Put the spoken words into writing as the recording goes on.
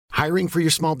Hiring for your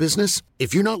small business?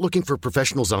 If you're not looking for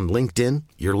professionals on LinkedIn,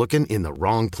 you're looking in the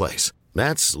wrong place.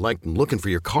 That's like looking for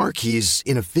your car keys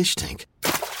in a fish tank.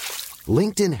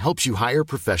 LinkedIn helps you hire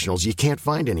professionals you can't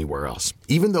find anywhere else,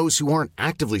 even those who aren't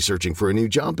actively searching for a new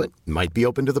job but might be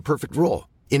open to the perfect role.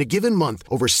 In a given month,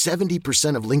 over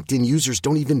 70% of LinkedIn users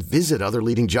don't even visit other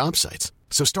leading job sites.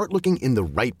 So start looking in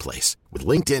the right place. With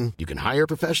LinkedIn, you can hire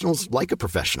professionals like a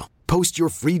professional. Post your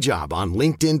free job on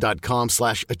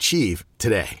linkedin.com/achieve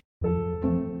today.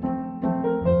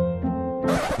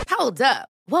 Hold up.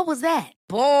 What was that?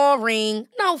 Boring.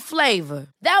 No flavor.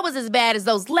 That was as bad as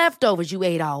those leftovers you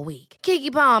ate all week.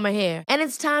 Keke Palmer here. And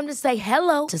it's time to say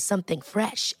hello to something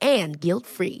fresh and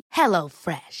guilt-free. Hello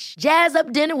Fresh. Jazz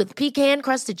up dinner with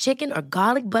pecan-crusted chicken or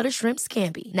garlic butter shrimp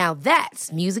scampi. Now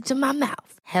that's music to my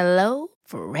mouth. Hello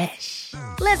Fresh.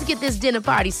 Let's get this dinner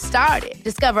party started.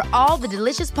 Discover all the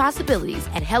delicious possibilities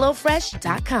at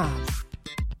hellofresh.com.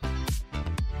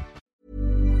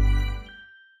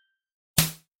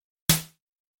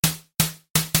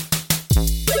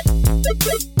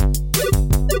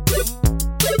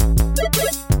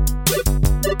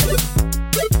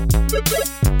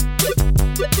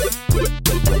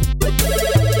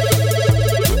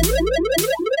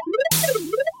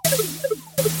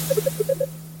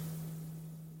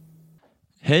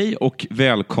 Hej och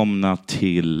välkomna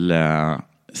till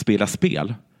Spela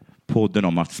spel, podden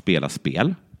om att spela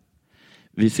spel.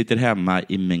 Vi sitter hemma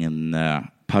i min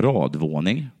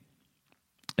paradvåning,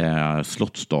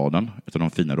 Slottsstaden, ett av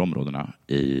de finare områdena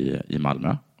i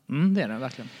Malmö. Det är det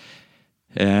verkligen.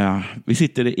 Vi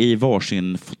sitter i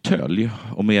varsin fåtölj,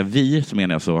 och med vi så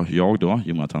menar jag så jag då,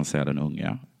 Jonathan Säden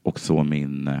Unge, och så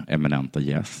min eminenta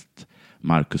gäst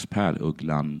Marcus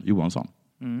Pärlugglan Johansson.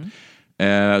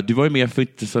 Du var ju med för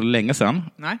inte så länge sedan.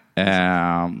 Nej.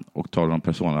 Och talade om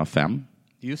Persona 5.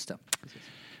 Just det. Precis.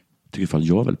 Tycker fan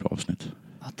jag är väldigt bra avsnitt.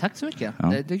 Ja, tack så mycket. Ja.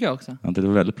 Det tycker jag också. Ja, det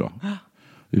var väldigt bra.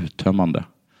 Uttömmande.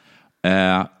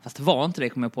 Fast det var inte det,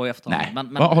 kommer jag på i efterhand. Nej.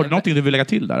 Men, har du någonting du vill lägga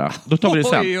till där? Då tar vi det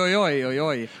sen.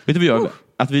 Oj. Vet du vad vi gör?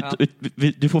 Att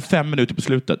du får 5 minuter på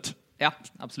slutet. Ja,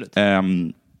 absolut.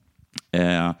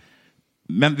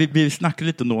 Men vi snackade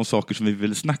lite om några saker som vi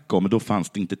ville snacka om, men då fanns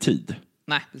det inte tid.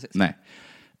 Nej, precis. Nej.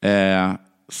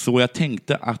 Så jag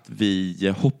tänkte att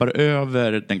vi hoppar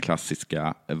över den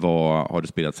klassiska vad har du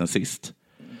spelat sen sist?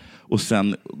 Och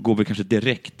sen går vi kanske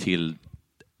direkt till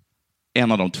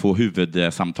en av de 2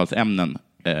 huvudsamtalsämnen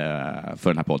för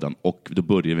den här podden. Och då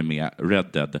börjar vi med Red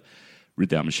Dead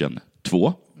Redemption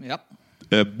 2. Ja.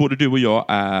 Både du och jag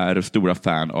är stora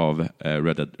fan av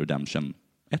Red Dead Redemption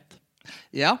 1.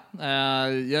 Ja,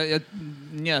 jag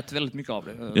njöt väldigt mycket av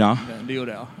det. Ja. Det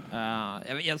gjorde jag.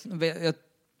 Jag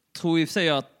tror i och för sig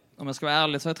att, om jag ska vara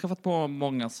ärlig, så har jag träffat på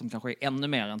många som kanske är ännu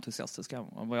mer entusiastiska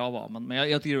än vad jag var. Men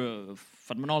jag tycker det var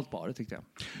fenomenalt bra, det tyckte jag.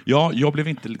 Ja, jag blev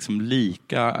inte liksom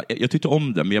lika... Jag tyckte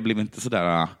om det, men jag blev inte sådär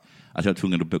att jag var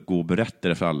tvungen att gå och berätta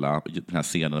det för alla. Den här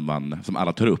scenen som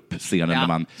alla tar upp. Scenen när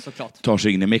man tar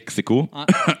sig in i Mexiko,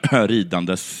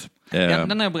 ridandes.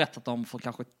 Den har jag berättat om för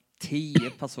kanske 10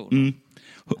 personer.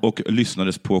 Och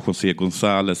lyssnades på José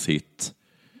González hit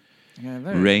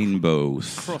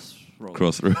Rainbows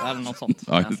Crossroads. Eller något sånt.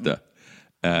 Ja, just det.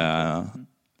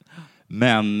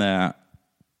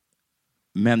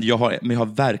 Men jag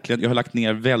har lagt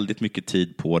ner väldigt mycket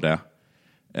tid på det.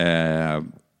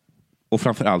 Och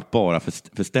framförallt bara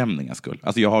för stämningens skull.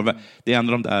 Alltså det är en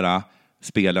av de där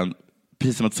spelen,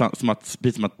 precis som att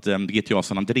GTA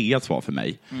San Andreas var för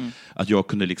mig. Att jag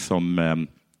kunde liksom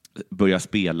börja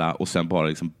spela och sen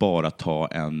bara ta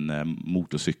en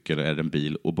motorcykel eller en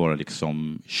bil och bara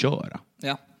liksom köra.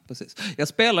 Ja, precis. Jag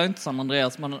spelar inte San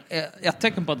Andreas, men ett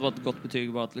tecken på att det var ett gott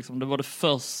betyg var att liksom, det var det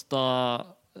första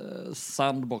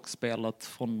sandbox-spelet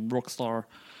från Rockstar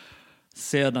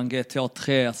sedan GTA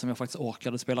 3 som jag faktiskt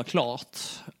orkade spela klart.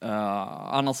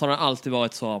 Annars har det alltid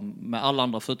varit så med alla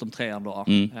andra förutom 3 då.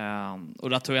 Och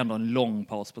där tog jag ändå en lång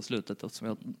paus på slutet eftersom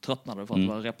jag tröttnade för att det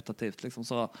var repetitivt.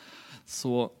 Liksom.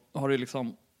 Så har det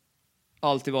liksom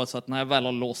alltid varit så att när jag väl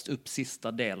har låst upp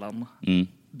sista delen,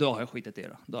 då har jag skitit i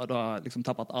det. Då har jag liksom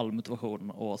tappat all motivation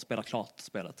och spela klart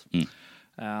spelet.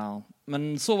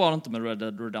 Men så var det inte med Red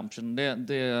Dead Redemption.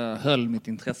 Det höll mitt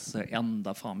intresse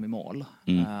ända fram i mål.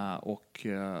 Och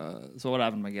så var det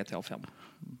även med GTA 5.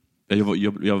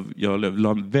 Jag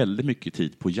la väldigt mycket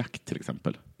tid på jakt till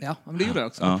exempel. Ja, men det gjorde jag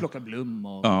också. Plocka blom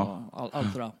och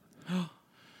allt det där.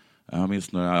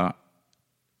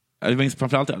 Jag minns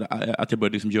framförallt att jag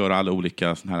började liksom göra alla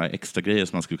olika såna här extra grejer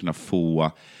som man skulle kunna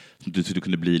få. Du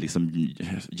kunde bli liksom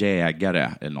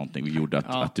jägare eller någonting. Vi gjorde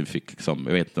att du fick liksom,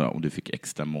 jag vet inte om du fick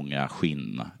extra många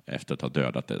skinn efter att ha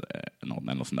dödat någon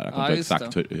eller något sånt där. Jag kommer inte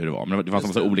exakt hur det var. Men det fanns en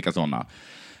massa olika sådana.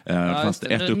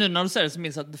 Nu när du säger det så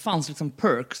minns jag att det fanns liksom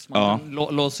perks man kan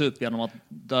låsa upp genom att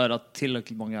döda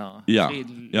tillräckligt många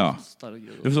fridlysta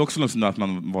djur. Det var också något att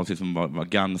man var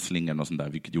gunslinger och sånt där,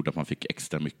 vilket gjorde att man fick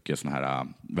extra mycket sån här,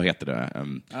 vad heter det?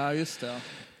 Ja, just det.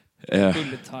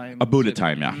 Bullet time. Bullet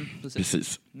time, ja.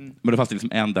 Precis. Men det fanns liksom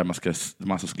en där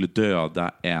man skulle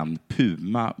döda en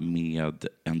puma med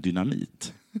en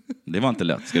dynamit. Det var inte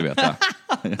lätt, ska jag veta.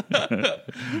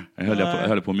 Jag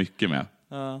höll på mycket med.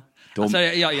 Alltså,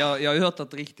 jag har ju hört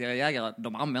att riktiga jägare,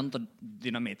 de använder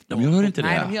dynamit. De gör inte det.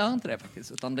 Nej, de gör inte det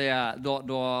faktiskt. Utan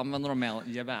då använder de mer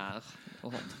gevär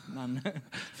och sånt. Men...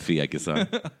 Fegisar.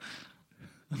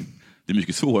 Det är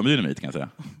mycket svårare med dynamit, kan jag säga.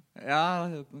 Ja,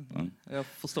 jag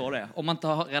förstår det. Om man inte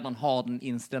redan har den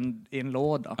inställd i en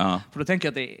låda. För då tänker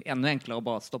jag att det är ännu enklare att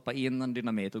bara stoppa in en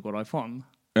dynamit och gå därifrån.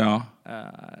 Ja.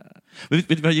 Vet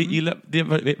du vad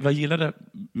jag gillade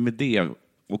med det?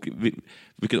 Och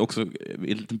vilket också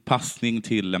är en liten passning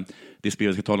till det spel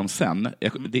jag ska tala om sen.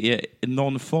 Det är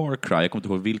någon Far Cry, jag kommer inte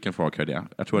ihåg vilken Far Cry det är.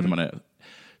 Jag tror att man är...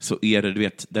 Så är det, du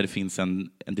vet, där det finns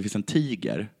en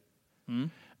tiger.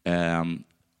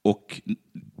 Och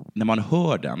när man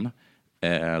hör den,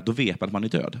 då vet man att man är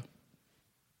död.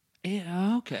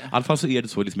 Ja, okej. I alla fall så är det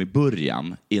så liksom i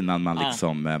början, innan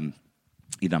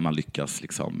man lyckas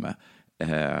liksom,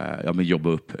 jobba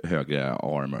upp högre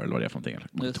armor eller vad det är för någonting.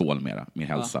 Man tål mer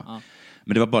hälsa.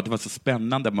 Men det var så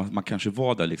spännande. Man kanske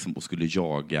var där liksom och skulle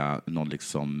jaga någon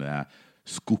liksom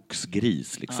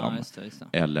skogsgris liksom. Just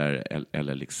det.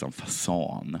 Eller liksom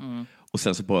fasan. Och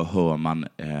sen så bara hör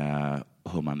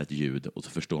man ett ljud och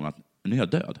så förstår man att nu är jag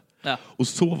död. Och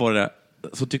så var det.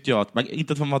 Så tyckte jag att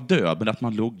inte att man var död, men att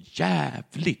man låg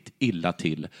jävligt illa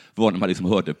till var när man liksom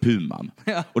hörde puman.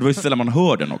 Och det var ju sällan man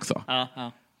hör den också.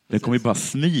 Den kom ju bara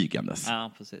smygandes.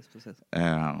 Ja, precis.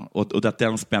 Och att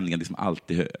den spänningen liksom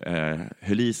alltid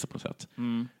höll i sig på något sätt.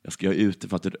 Jag ska ut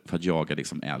för att jaga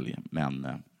liksom älg, men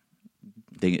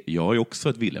jag är också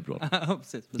ett villebråd.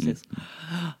 Precis.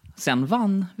 Sen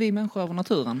vann vi människor över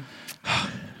naturen.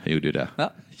 Jag gjorde ju det.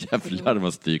 Jävlar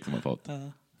vad styk som har fått.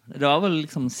 Det var väl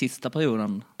liksom sista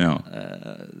perioden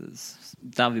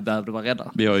där vi behövde vara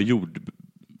rädda. Vi har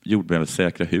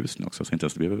jordbävningssäkra hus nu också, så inte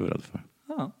ens det blev vi rädda för.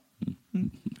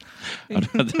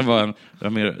 Det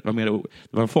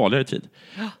var en farligare tid.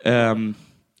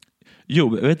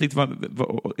 Jag vet inte,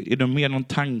 är det mer någon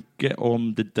tanke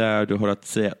om det där du har att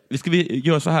säga? Ska vi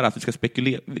göra så här att vi ska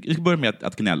spekulera? Vi ska börja med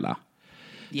att gnälla,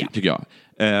 tycker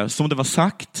jag. Som det var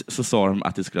sagt så sa de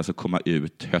att det skulle alltså komma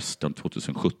ut hösten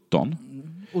 2017.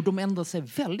 Och de ändrar sig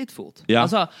väldigt fort. Ja.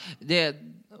 Alltså,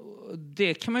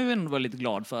 det kan man ju ändå vara lite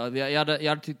glad för. Jag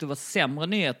hade tyckt det var sämre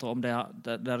nyheter om det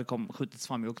hade skjutits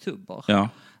fram i oktober. Ja.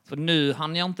 För nu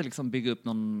hann jag inte liksom bygga upp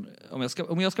någon... Om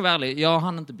jag ska vara ärlig, jag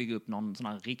hann inte bygga upp någon sån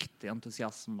här riktig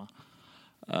entusiasm.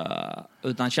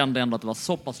 Utan kände ändå att det var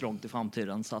så pass långt i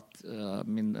framtiden så att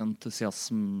min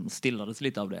entusiasm stillades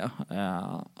lite av det.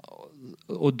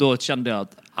 Och då kände jag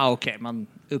att okej, men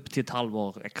upp till ett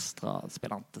halvår extra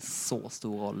spelar inte så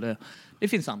stor roll. Det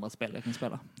finns andra spel jag kan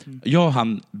spela. Jag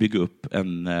hann bygga upp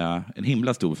en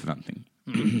himla stor förväntning.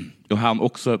 Och han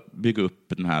också bygga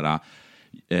upp den här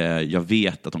jag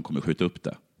vet att de kommer skjuta upp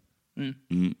det.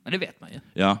 Men det vet man ju.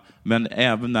 Ja, men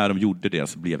även när de gjorde det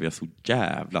så blev jag så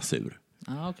jävla sur.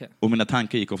 Okay. Och mina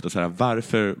tankar gick ofta så här,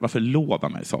 varför lovar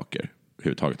mig saker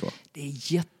överhuvudtaget då? Det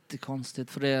är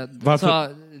jättekonstigt, för det är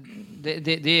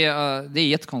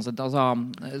jättekonstigt.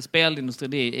 Alltså, spelindustri,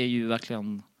 det är ju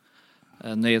verkligen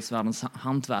nöjesvärldens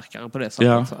hantverkare på det sättet.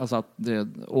 Ja. Alltså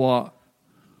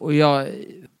och jag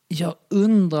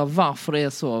undrar varför det är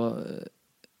så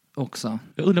också.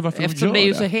 Jag undrar varför eftersom de gör det är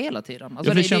ju så hela tiden.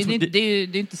 Alltså, det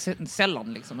är inte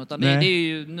sällan liksom, utan det är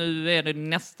ju, nu är det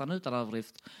nästan utan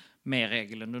överdrift mer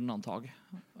regel än undantag.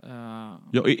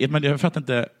 Men jag fattar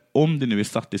inte, om det nu är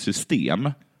satt i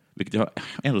system, vilket jag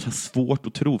ändå så svårt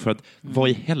att tro, för att vad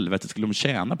i helvete skulle de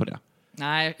tjäna på det?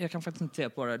 Nej, jag kan faktiskt inte se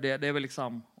på det. Det är väl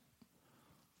liksom...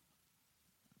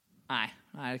 Nej,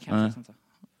 det kan jag faktiskt inte.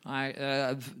 Nej,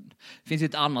 det finns ju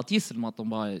ett annat gissel med att de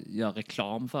bara gör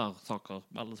reklam för saker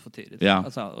alldeles för tidigt. Ja.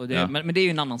 Alltså, men det är ju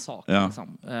en annan sak. Ja.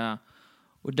 Liksom.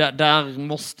 Och där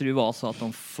måste det ju vara så att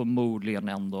de förmodligen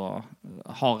ändå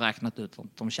har räknat ut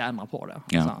att de tjänar på det.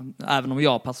 Ja. Alltså, även om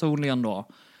jag personligen då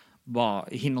bara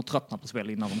hinner tröttna på spel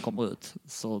innan de kommer ut,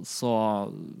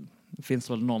 så finns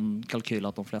det väl någon kalkyl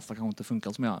att de flesta kanske inte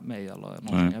funkar som mig eller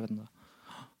någonting, jag vet inte.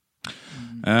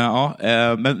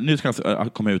 Men nu ska alltså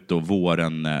komma ut då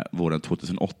våren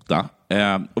 2008.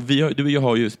 Och du och jag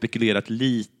har ju spekulerat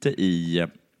lite i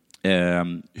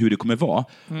hur det kommer vara.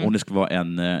 Om det ska vara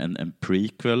en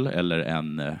prequel eller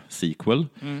en sequel.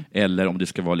 Eller om det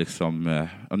ska vara liksom,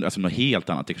 alltså något helt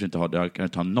annat. Det kanske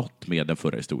inte har något med den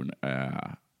förra historien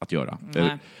att göra.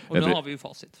 Nej. Och nu har vi ju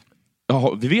facit.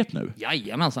 Ja, vi vet nu.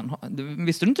 Jajamensan.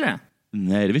 Visste du inte det?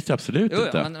 Nej, det visste jag absolut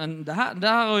inte. Ja, men det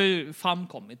här har ju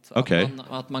framkommit. Okay.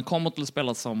 Att man kommer till att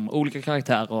spela som olika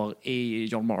karaktärer i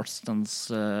John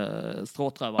Marstons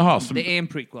Stråtrövare. Aha, det är en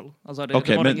prequel. Alltså det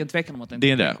var ingen tvekan om att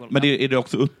det är en prequel. Men är det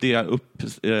också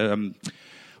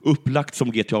upplagt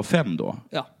som GTA 5 då?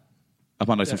 Ja. Att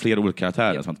man har liksom flera olika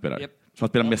karaktärer som spelar? Som man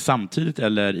spelar med samtidigt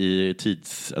eller i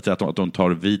tids... Att de tar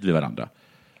vid varandra?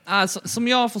 Alltså, som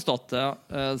jag har förstått det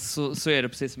så är det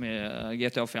precis som i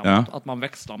GTA 5 att man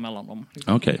växlar mellan dem.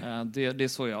 Liksom. Okay. Det är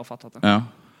så jag har fattat det.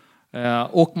 Ja.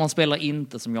 Och man spelar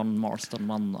inte som John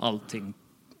Marston, allting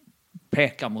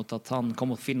pekar mot att han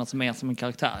kommer att finnas med som en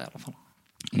karaktär i alla fall.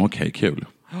 Okej, kul.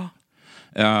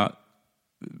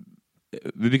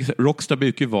 Rockstar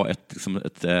brukar ju vara ett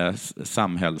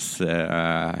samhälls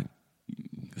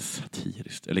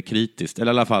satiriskt eller kritiskt,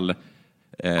 eller i alla fall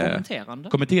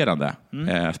kommenterande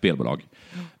spelbolag.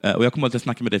 Och jag kommer att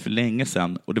snacka med dig för länge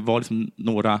sedan, och det var liksom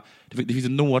det finns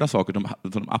några saker som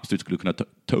de absolut skulle kunna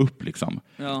ta upp liksom.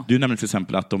 Ja. Du nämnde till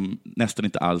exempel att de nästan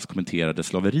inte alls kommenterade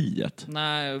slaveriet.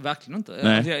 Nej, verkligen inte.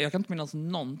 Nej. Jag kan inte minnas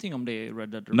någonting om det i Red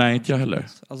Dead. Nej, inte jag heller.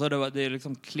 Alltså det är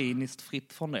liksom kliniskt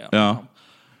fritt från det. Ja. Liksom.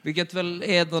 Vilket väl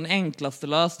är den enklaste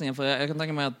lösningen, för jag kan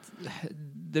tänka mig att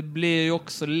det blir ju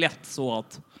också lätt så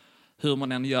att hur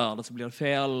man än gör det så blir det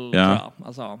fel. Ja.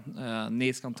 Alltså,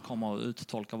 ni ska inte komma och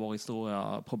uttolka vår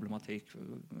historia, problematik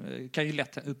kan ju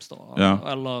lätt uppstå.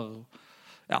 Ja. Eller,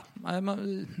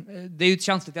 det är ju ett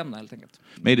känsligt ämne helt enkelt.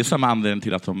 Men är det samma anledning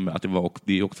till att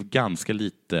det är också ganska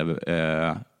lite...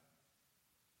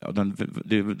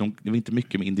 det var inte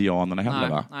mycket med indianerna heller,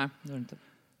 va? Nej, det är det inte.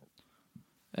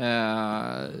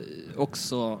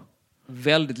 Också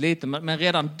väldigt lite, men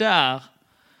redan där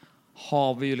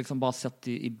har vi ju liksom bara sett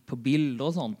på bilder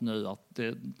och sånt nu att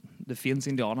det finns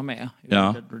indianer med i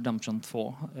Redemption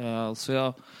 2.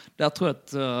 Så där tror jag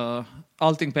att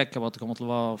allting pekar på att det kommer att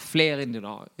vara fler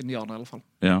indianer i alla fall.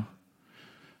 Ja.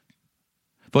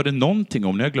 Var det någonting,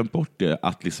 om ni har glömt bort det,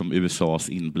 att liksom USAs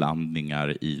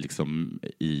inblandningar i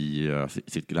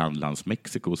sitt grannlands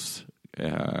Mexikos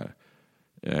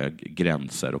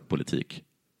gränser och politik?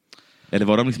 Eller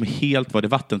var de liksom var det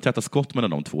vattentäta skott mellan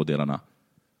de två delarna?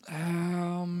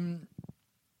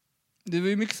 Det var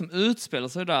ju mycket som utspelade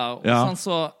sig där. Och sen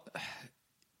så...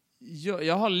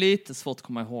 Jag har lite svårt att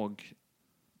komma ihåg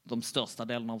de största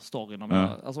delarna av storyn.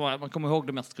 Alltså man kommer ihåg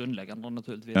det mest grundläggande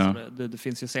naturligtvis. Ja. Det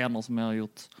finns ju scener som jag har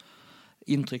gjort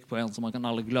intryck på en som man kan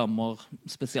aldrig glömma.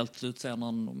 Speciellt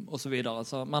slutscenen och så vidare.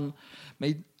 Så, men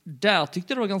där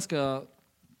tyckte jag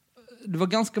det var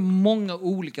ganska många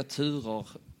olika turer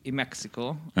i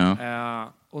Mexiko.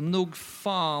 Ja. Och nog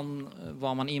fan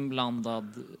var man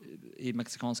inblandad i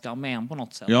mexikanska armén på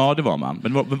något sätt. Ja, det var man.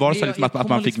 Men var det så liksom att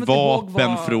man fick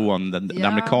vapen från den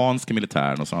amerikanska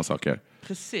militären och sådana saker?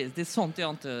 Precis, det är sånt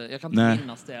jag kan inte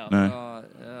minnas det.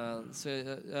 Så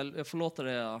jag får låta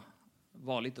det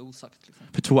vara lite osagt. Liksom.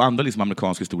 För två andra liksom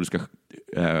amerikanska historiska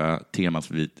teman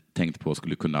som vi tänkte på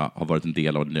skulle kunna ha varit en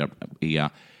del av det är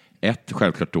ett,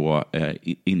 självklart då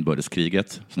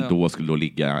inbördeskriget som då skulle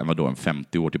ligga en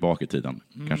 50 år tillbaka i tiden.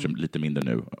 Kanske lite mindre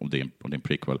nu om det är en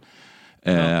prequel.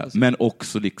 Men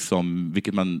också liksom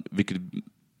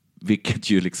vilket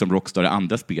ju liksom Rockstar i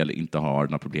andra spel inte har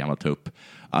några problem att ta upp.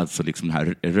 Alltså liksom den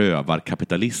här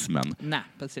rövarkapitalismen. Nej,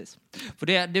 precis. För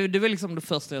det var liksom det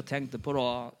första jag tänkte på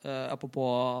då,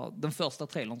 apropå den första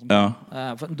trailern som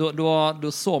för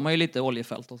då såg man ju lite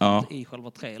oljefält och sånt i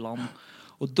själva trailern.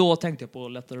 Och då tänkte jag på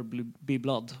Let There Be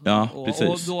Blood. Ja,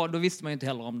 precis. Och då visste man ju inte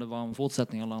heller om det var en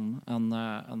fortsättning eller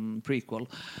en prequel.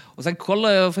 Och sen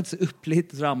kollade jag faktiskt upp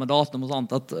lite sådär med datum och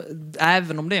sånt. Att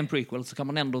även om det är en prequel så kan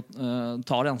man ändå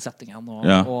ta den settingen.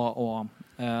 Och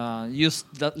just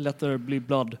Let There Be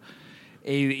Blood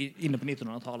är ju inne på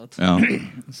 1900-talet. Ja.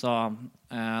 Så...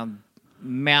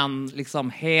 men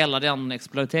liksom hela den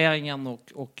exploateringen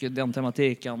och den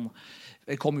tematiken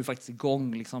kom ju faktiskt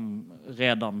igång liksom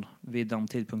redan vid den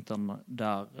tidpunkten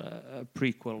där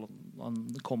prequel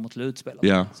kommer till utspel.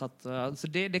 Ja. Så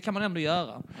det kan man ändå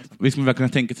göra. Alltså. Visst man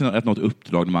verkligen tänka sig att något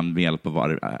uppdrag när man med hjälp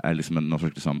av är liksom någon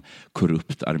sorts liksom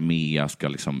korrupt armé ska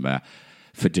liksom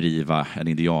fördriva en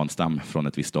indianstam från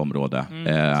ett visst område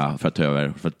för att ta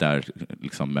över, för att där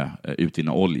liksom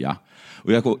utvinna olja.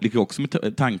 Och jag ligger också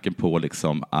med tanken på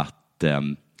liksom att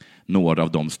några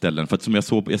av de ställen, för att som jag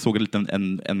såg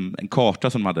en karta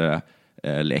som de hade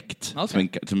läckt.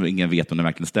 Som ingen vet om den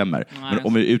verkligen stämmer. Men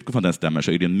om vi utgår från att den stämmer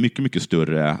så är det en mycket, mycket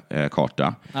större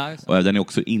karta. Och den är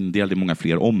också indelad i många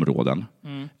fler områden.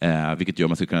 Vilket gör att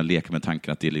man ska kunna leka med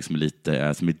tanken att det är liksom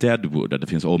lite som i Deadwood, där det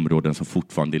finns områden som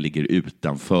fortfarande ligger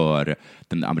utanför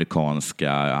den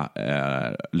amerikanska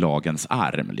lagens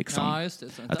arm. Liksom. Ja, just det.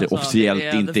 Att det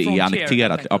officiellt inte är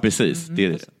annekterat. Ja, precis.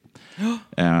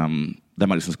 Där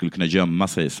man liksom skulle kunna gömma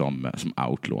sig som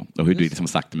outlaw. Och hur det liksom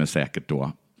sakta men säkert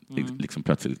då liksom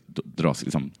plötsligt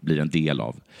blir en del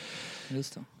av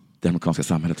det amerikanska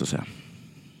samhället, så att säga.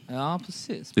 Ja,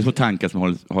 precis. Det är små tankar som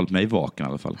har hållit mig vaken i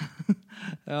alla fall.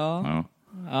 Ja,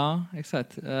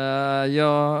 exakt.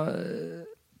 Jag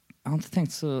har inte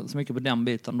tänkt så mycket på den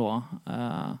biten då.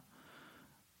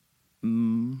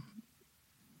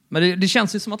 Men det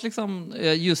känns ju som att liksom,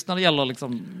 just när det gäller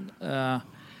liksom,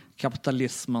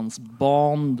 kapitalismens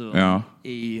barndom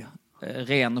i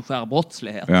ren och skär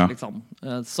brottslighet liksom,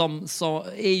 så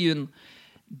är ju en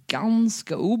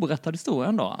ganska oberättad historia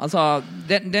ändå. Alltså,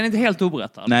 den är inte helt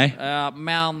oberättad. Nej.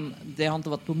 Men det har inte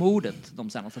varit på modet de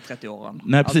senaste 30 åren.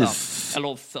 Nej, precis. Alltså,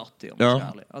 eller 40 om man ska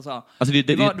ärlig. Alltså,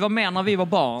 det var mer när vi var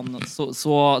barn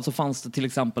så fanns det till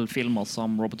exempel filmer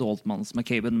som Robert Altmans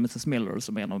McCabe and Mrs. Miller,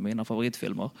 som är en av mina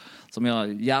favoritfilmer, som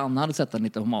jag gärna hade sett en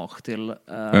lite hommage till,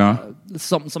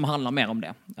 som handlar mer om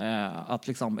det. Att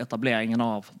liksom etableringen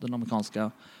av den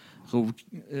amerikanska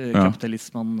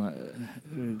kapitalismen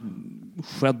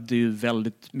skedde ju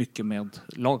väldigt mycket med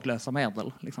laglösa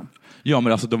medel. Liksom. Ja,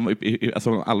 men alltså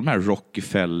alla de här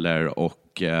Rockefeller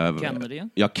och Kennedy.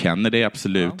 Ja, Kennedy,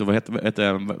 absolut. Ja. Och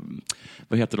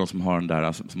vad heter de som har den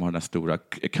där stora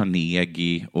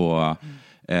Carnegie och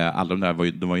alla de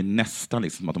där de var ju nästan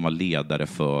liksom att de var ledare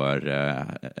för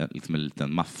liksom en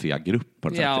liten maffiagrupp på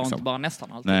något sätt. Ja, liksom. Inte bara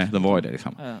nästan alltid. Nej, de var ju det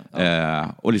liksom.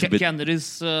 Och liksom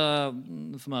Kennedys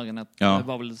förmögenhet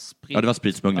var väl sprit. Ja, det var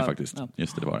spritsmuggling faktiskt. Ja.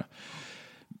 Just det var det.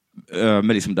 Men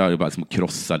liksom där är det bara liksom att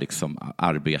krossa liksom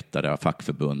arbetare,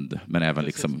 fackförbund, men även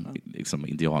liksom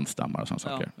indianstammar och sådana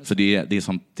saker. Så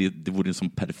det vore en sån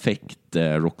perfekt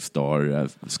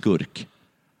rockstar-skurk.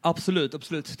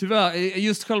 Absolut. Tyvärr,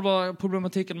 just själva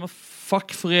problematiken med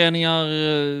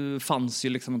fackföreningar fanns ju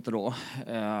liksom inte då.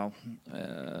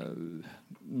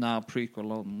 När prequel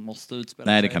måste utspela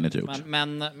sig. Nej, det kan det inte gjort.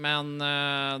 Men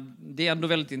det är ändå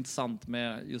väldigt intressant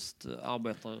med just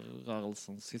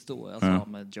arbetarrörelsens historia, alltså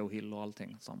med Joe Hill och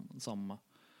allting som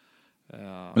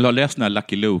Men du har läst den här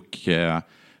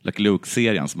Lucky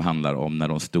Luke-serien som handlar om när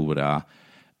de stora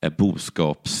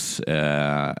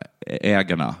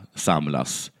boskapsägarna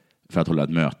samlas för att hålla ett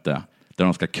möte där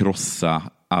de ska krossa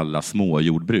alla små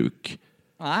jordbruk.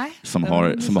 Nej, som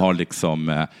har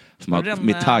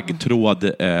med taggtråd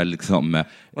liksom.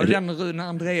 Var det den Rune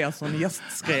Andreasson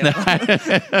gästskrev?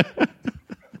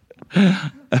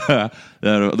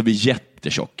 De blir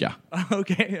jättetjocka.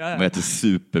 Okay, ja. De äter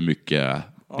supermycket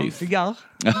biff. Cigarr?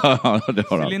 Ja, det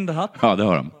har de. Cylinderhatt? Ja, det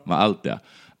har de. Allt det.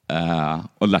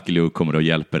 Och Lucky Luke kommer och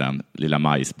hjälper den lilla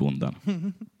majsbonden.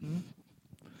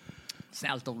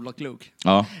 Snällt av Lucky Luke.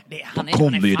 Ja, han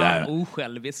är fan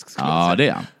osjälvisk. Ja, det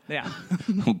är han.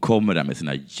 Hon kommer där med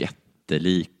sina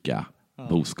jättelika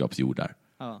boskapsjordar.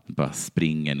 Ja. Bara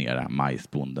springer ner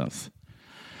majsbondens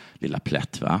lilla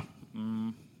plätt, va?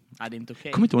 Ja, det är inte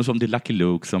okej. Kommer inte ihåg som det är Lucky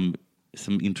Luke som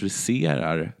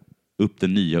introducerar upp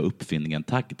den nya uppfinningen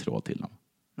taggtråd till dem.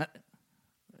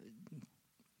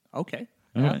 Okej.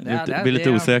 Jag blir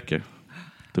lite osäker.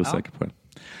 På det.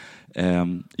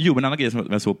 Men en annan grej som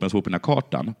jag såg på den här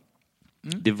kartan,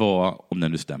 det var, om det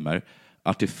nu stämmer,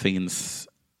 att det finns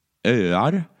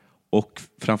öar och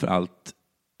framförallt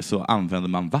så använder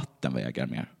man vattenvägar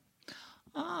mer.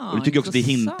 Och det tycker jag också det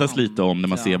hintas lite om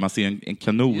när man ser en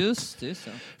kanot. Just det.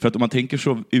 För att om man tänker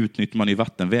så utnyttjar man ju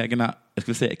vattenvägarna, jag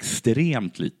skulle säga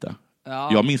extremt lite. Ja.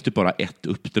 Jag minns typ bara ett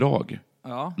uppdrag.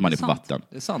 Ja, man är på vatten.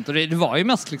 Det är sant. Och det var ju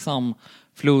mest liksom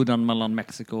floden mellan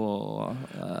Mexiko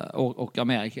och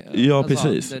Amerika. Ja, alltså,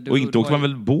 precis. Och inte åkte man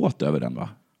väl båt över den, va?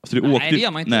 Alltså, det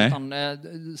gör man inte. Utan,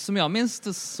 som jag minns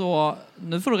det så,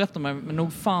 nu får du rätta mig, men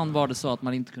nog fan var det så att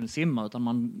man inte kunde simma utan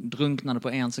man drunknade på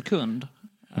 1 sekund.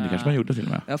 Men det kanske man gjorde till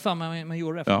och med. Ja, fan, man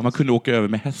gjorde det. Ja, man kunde åka över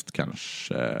med häst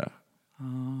kanske.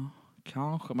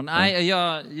 Kanske, men nej,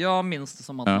 jag minns det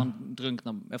som att man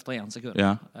drunknade efter 1 sekund.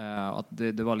 Ja. Att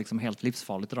det var liksom helt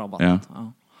livsfarligt det där vattnet.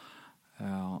 Ja.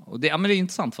 Och men det är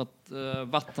intressant för att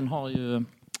vatten har ju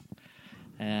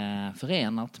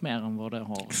förenat mer än vad det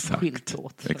har skilt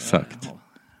åt. Exakt.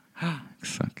 Ja,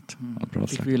 bra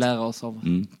fick vi lära oss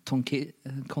av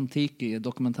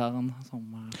Kon-Tiki-dokumentären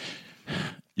som...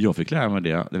 Jag fick lära mig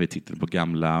det när vi tittade på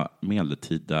gamla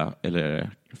medeltida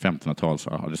eller 1500-tals,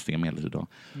 det sten medeltida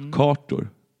kartor.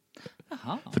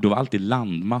 Aha. För då var alltid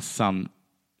landmassan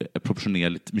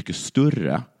proportionellt mycket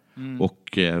större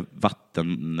och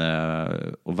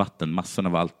vattenmassorna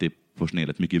var alltid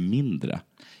proportionellt mycket mindre.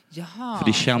 Jaha. För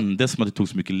det kändes som att det tog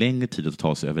så mycket längre tid att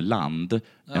ta sig över land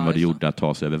än vad det gjorde att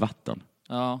ta sig över vatten.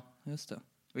 Ja, just det.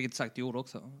 Vilket sagt gjorde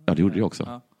också. Ja, det gjorde det också.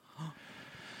 Ja.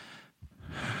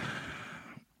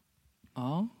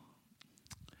 Ja.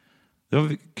 Det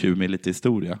var kul med lite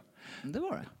historia. Det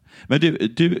var det. Men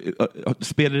du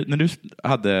spelade, när du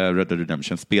hade Red Dead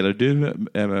Redemption, spelade du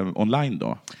online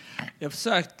då? Jag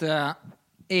försökte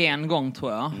en gång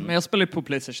tror jag. Men jag spelade på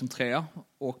PlayStation 3.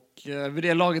 Och vid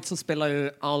det laget så spelade jag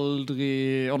ju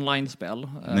aldrig online-spel.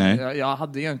 Jag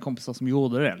hade en kompis som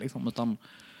gjorde det liksom.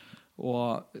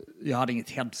 Och jag hade inget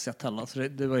headset heller. Så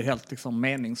det var ju helt liksom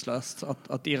meningslöst.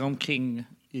 Att irra omkring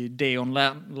i det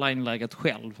online-läget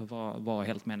själv var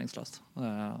helt meningslöst.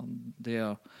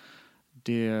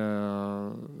 Det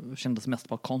kändes mest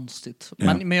bara konstigt.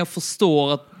 Ja. Men jag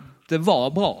förstår att det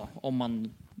var bra om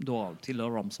man då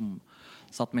tillhör dem som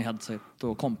satt med headset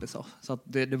och kompisar. Så att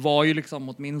det var ju liksom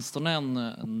åtminstone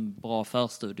en bra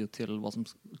förstudie till vad som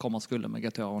komma skulle med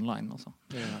GTA Online. Och så.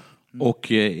 Och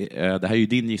det här är ju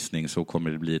din gissning, så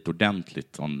kommer det bli ett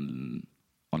ordentligt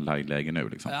online-läge nu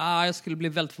liksom. Ja, jag skulle bli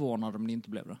väldigt förvånad om det inte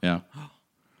blev det. Ja.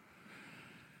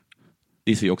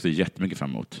 Det ser jag också jättemycket fram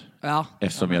emot. Ja.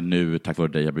 Eftersom jag nu, tack vare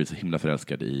dig, har blivit så himla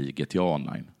förälskad i GTA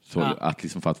Online. Så att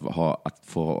liksom för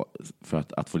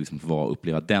att få liksom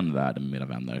uppleva den världen med mina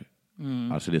vänner.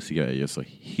 Alltså det ser jag ju så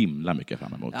himla mycket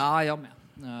fram emot. Ja, jag med.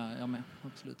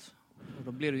 Absolut. Och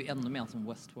då blir det ju ännu mer som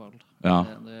Westworld. Ja.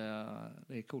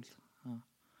 Det är coolt. Ja.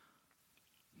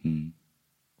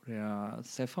 Jag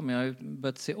ser fram emot, jag har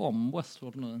börjat se om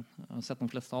Westworld nu. Jag har sett de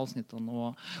flesta avsnitten.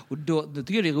 Och då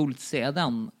tycker jag det är roligt att se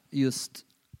den just.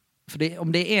 För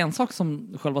om det är en sak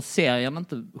som själva serien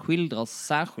inte skildras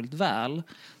särskilt väl,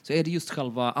 så är det just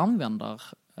själva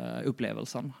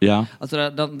användarupplevelsen. Ja. Alltså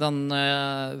den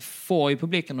får ju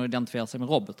publiken att identifiera sig med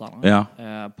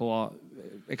robotarna på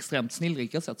extremt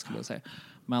snillrika sätt skulle jag säga.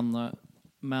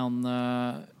 Men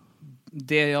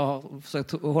det jag har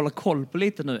försökt hålla koll på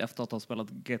lite nu efter att ha spelat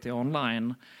GTA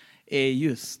Online är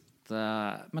just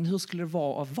men hur skulle det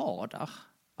vara att vara där?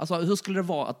 Alltså hur skulle det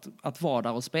vara att vara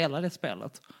där och spela det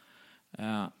spelet?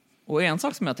 Och en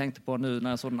sak som jag tänkte på nu när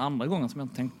jag såg den andra gången, som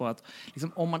jag tänkte på, att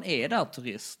liksom, om man är där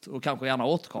turist och kanske gärna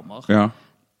återkommer,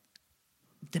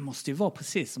 det måste ju vara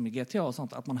precis som i GTA och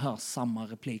sånt, att man hör samma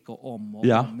repliker om och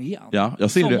om igen. Ja,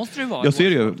 jag ser så det. Måste det vara. Jag ser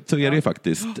det, så är det ju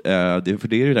faktiskt. För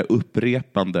det är ju det där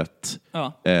upprepandet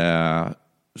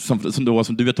som du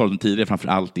har talat om tidigare, framför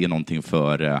allt är någonting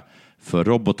för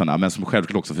robotarna, men som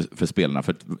självklart också för spelarna.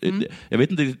 För jag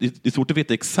vet inte, det är svårt att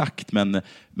veta exakt, men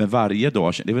varje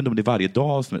dag, jag vet inte om det är varje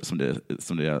dag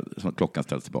som klockan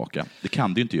ställs tillbaka. Det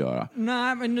kan det ju inte göra.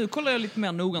 Nej, men nu kollar jag lite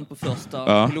mer noggrant på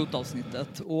första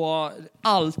pilotavsnittet, och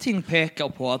allting pekar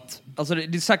på att, alltså det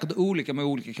är säkert olika med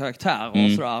olika karaktärer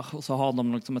och sådär, och så har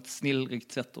de liksom ett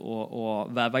snillrikt sätt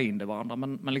att väva in det varandra.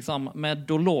 Men liksom med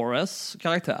Dolores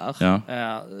karaktär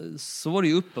så var det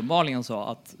ju uppenbarligen så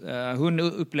att hon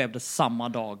upplevde samma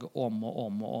dag om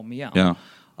och om igen. Ja.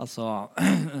 Alltså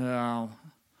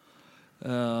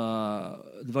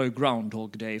det var ju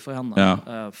Groundhog Day för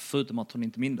henne, förutom att hon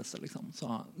inte mindes det liksom.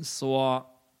 Så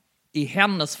i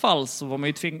hennes fall så var man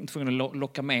ju tvungen att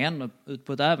locka med henne ut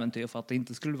på ett äventyr för att det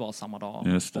inte skulle vara samma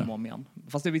dag om och om igen.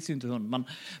 Fast det visste ju inte hon.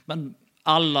 Men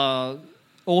alla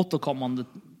återkommande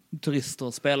turister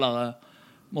och spelare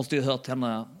måste ju hört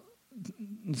henne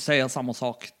säga samma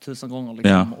sak 1000 gånger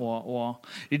liksom. Och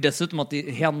det är dessutom att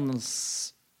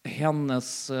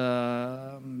hennes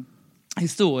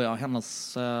historia,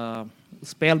 hennes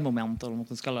spelmoment, eller vad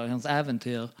man ska kalla det, hennes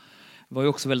äventyr, var ju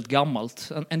också väldigt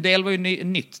gammalt. En del var ju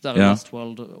nytt där i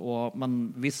Westworld,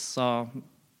 men vissa,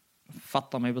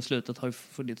 fattar mig beslutet, har ju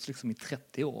funnits liksom i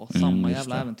 30 år. Samma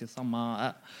jävla äventyr,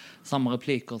 samma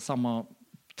repliker, samma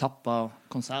tappa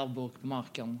konservburk på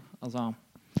marken. Alltså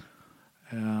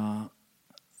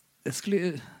jag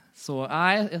skulle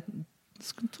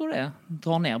tro det.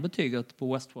 Dra ner betyget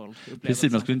på Westworld.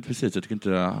 Precis, jag tycker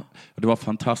inte det var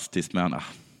fantastiskt, men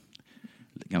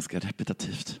ganska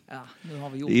repetitivt. Ja, nu har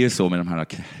vi gjort det är ju så med de här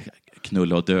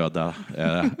knulla och döda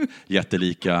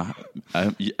jättelika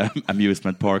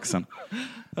amusement parksen.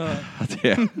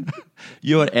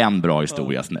 Gör en bra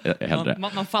historia hellre.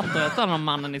 Man fattar att den här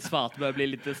mannen i svart börjar bli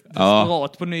lite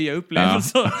desperat på nya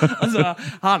upplevelser.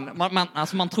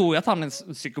 Alltså, man tror ju att han är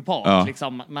en psykopat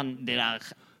liksom, men det där,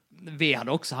 vi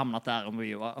hade också hamnat där om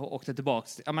vi åkte tillbaka.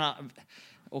 Jag menar,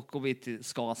 och går vi till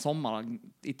Skara Sommar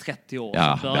i 30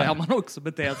 år så börjar man också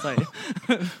bete sig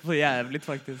för jävligt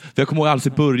faktiskt. För jag kommer ihåg alldeles i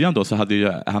början då så hade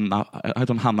ju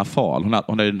Hanna Fahl, hon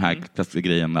hade den här klassiska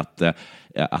grejen att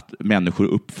människor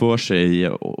uppför sig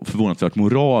förvånansvärt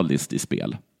moraliskt i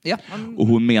spel. Ja. Och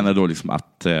hon menade då liksom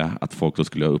att folk då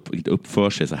skulle inte uppför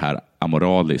sig så här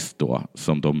amoraliskt då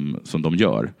som de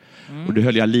gör. Och det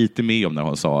höll jag lite med om när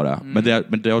hon sa det. Men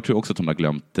jag tror också att hon har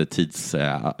glömt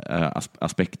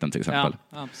tidsaspekten till exempel.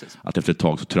 Ja, precis. Att efter ett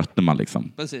tag så tröttnar man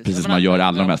liksom. Precis som man gör i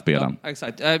alla de här spelen. Ja,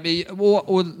 exakt.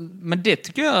 Men det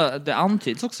tycker jag det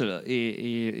antyds också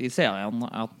i serien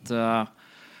att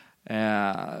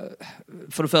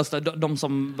för det första, de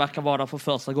som verkar vara där för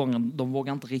första gången, de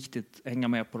vågar inte riktigt hänga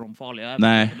med på de farliga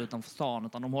äventyren utanför stan,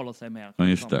 utan de håller sig mer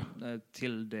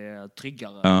till det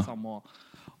tryggare liksom,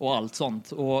 och allt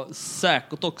sånt. Och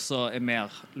säkert också är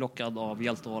mer lockad av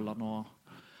hjälterollen. Och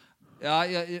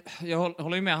jag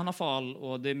håller ju med Hanna Fahl,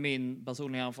 och det är min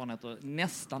personliga erfarenhet. Och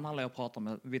nästan alla jag pratar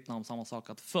med vittnar om samma sak,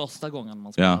 att första gången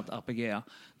man spelar ett RPG,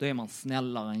 då är man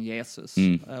snällare än Jesus.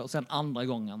 Och sen andra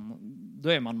gången, då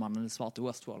är man mannen i svart i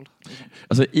Westworld.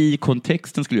 Alltså, i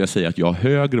kontexten skulle jag säga att jag har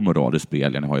högre moral i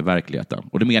spel än jag har i verkligheten.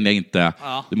 Och det menar jag inte,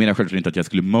 det menar jag självklart inte att jag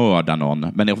skulle mörda någon,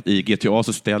 men i GTA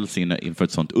så ställs inför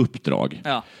ett sånt uppdrag.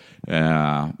 Ja.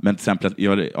 Men till exempel,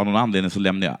 av någon anledning så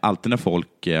lämnar jag alltid när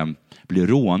folk blir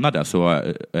rånade, så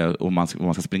om man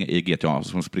ska springa i GTA, så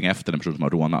ska man springa efter den person som har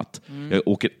rånat. Jag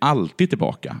åker alltid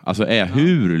tillbaka, alltså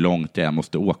hur långt jag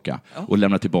måste åka och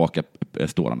lämna tillbaka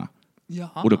stålarna.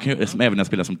 Och då kan jag, även när jag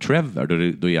spelar som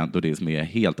Trevor, då det som är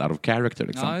helt out of character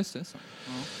liksom. Ja, just det.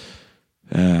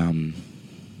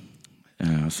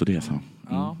 Så det är så.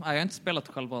 Ja, jag har inte spelat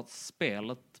själva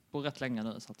spelet på rätt länge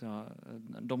nu, så att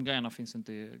de grejerna finns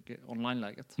inte i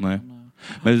online-läget. Nej.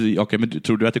 Men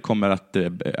tror du att det kommer att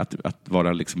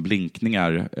vara liksom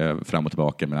blinkningar fram och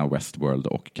tillbaka mellan Westworld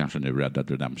och kanske nu Red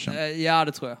Dead Redemption? Ja,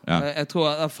 det tror jag. Ja. Jag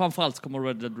tror framförallt kommer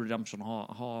Red Dead Redemption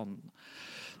ha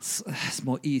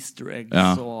små Easter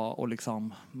eggs och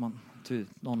liksom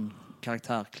någon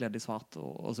karaktär klädd i svart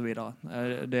och så vidare.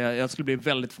 Jag skulle bli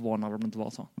väldigt förvånad om det inte var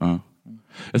så. Ja.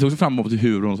 Jag ser också fram emot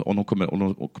hur om de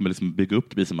kommer liksom bygga upp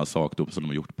det blir samma sak då, som de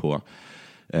har gjort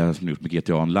med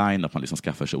GTA Online, att man liksom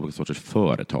skaffar sig olika sorters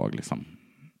företag liksom.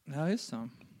 Ja, just det.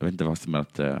 Jag vet inte vad som är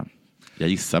att jag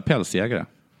gissar pälsjägare.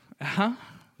 Ja,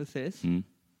 precis.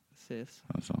 Precis.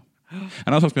 Alltså. En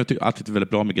annan sak som jag tycker alltid är väldigt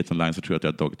bra med GTA Online, så tror jag att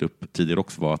jag har tagit upp tidigare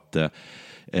också, var att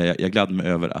jag gladde mig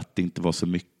över att det inte var så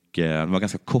mycket. Det var en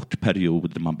ganska kort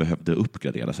period där man behövde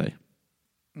uppgradera sig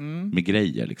med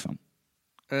grejer liksom.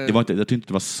 Jag tyckte inte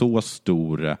det var så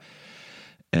stor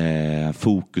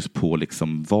fokus på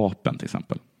liksom vapen till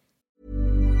exempel.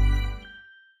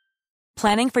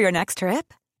 Planning for your next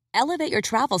trip? Elevate your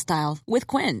travel style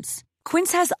with Quince.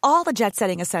 Quince has all the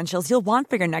jet-setting essentials you'll want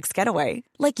for your next getaway,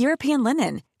 like European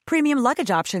linen, premium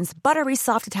luggage options, buttery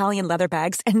soft Italian leather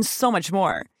bags, and so much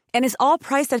more. And is all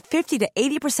priced at 50 to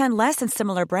 80% less than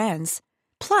similar brands.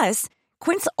 Plus,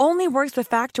 Quince only works with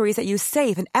factories that use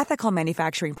safe and ethical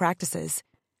manufacturing practices.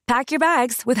 Pack your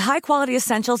bags with high-quality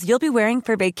essentials you'll be wearing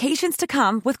for vacations to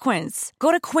come with Quince.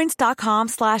 Go to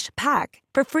quince.com/pack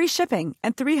for free shipping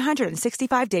and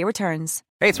 365-day returns.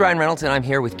 Hey, it's Ryan Reynolds, and I'm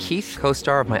here with Keith,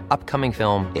 co-star of my upcoming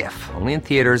film, If, only in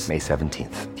theaters May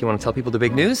 17th. Do you want to tell people the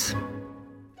big news?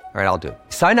 All right, I'll do it.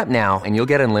 Sign up now and you'll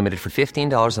get unlimited for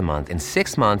 $15 a month and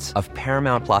 6 months of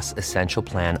Paramount Plus Essential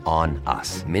Plan on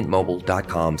us.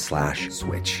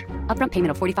 MintMobile.com/switch. Upfront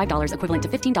payment of $45 equivalent to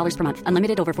 $15 per month.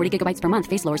 Unlimited over 40 gigabytes per month.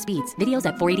 Face lower speeds. Videos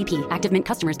at 480p. Active Mint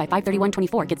customers by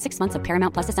 531.24 get 6 months of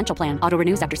Paramount Plus Essential Plan. Auto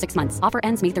renews after 6 months. Offer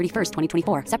ends May 31st,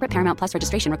 2024. Separate Paramount Plus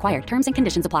registration required. Terms and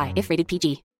conditions apply if rated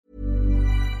PG.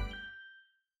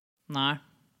 Nej.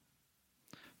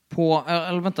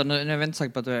 Eller vänta, nu är jag inte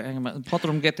säker på att du hänger med. Pratar du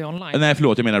om GTA Online? Nej,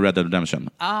 förlåt, jag menar Red Dead Redemption.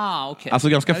 Okay. Alltså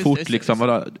ganska fort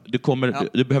liksom. Du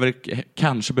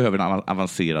kanske behöver en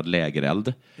avancerad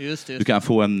lägereld. Just. Du kan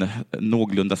få en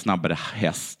någorlunda snabbare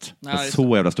häst. Men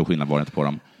så jävla stor skillnad var det inte på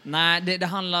dem. Nej, det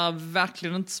handlar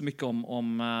verkligen inte så mycket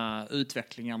om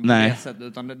utvecklingen på det sättet,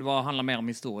 utan det handlar mer om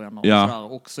historien och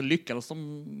sådär. Och så lyckades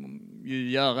de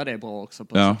ju göra det bra också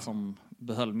på ett sätt som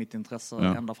behöll mitt intresse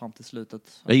ända fram till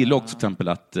slutet. Jag gillar också till exempel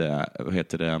att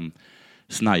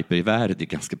snipergeväret är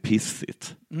ganska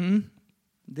pissigt.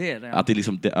 Det är det. Att det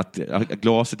liksom att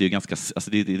glaset är ganska,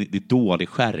 alltså det är dålig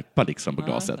skärpa liksom på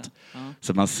glaset.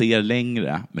 Så man ser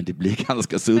längre, men det blir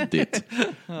ganska suddigt.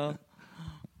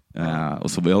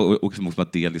 Och så också måste man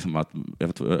det liksom att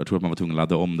jag tror att man var tvungen att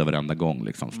ladda om det varenda gång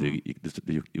liksom, så det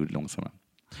gjorde långsammare.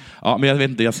 Ja, men jag vet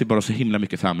inte, jag ser bara så himla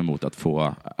mycket fram emot att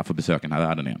få besöka den här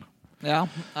världen igen. Ja,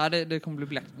 det kommer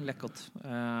bli läckert.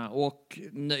 Och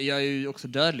jag är ju också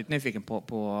dödligt nyfiken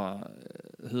på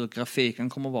hur grafiken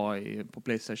kommer vara på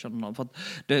PlayStation. För att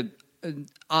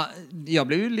jag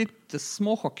blev ju lite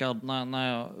småchockad när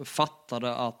jag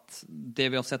fattade att det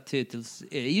vi har sett hittills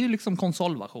är ju liksom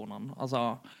konsolversionen.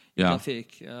 Alltså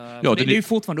grafik. Det är ju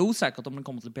fortfarande osäkert om den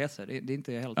kommer till PC. Det är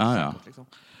inte helt säkert. Liksom.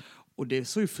 Och det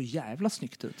såg ju för jävla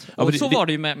snyggt ut. Och så var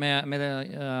det ju med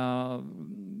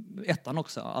ettan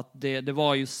också. Att det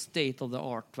var ju state of the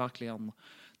art verkligen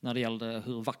när det gällde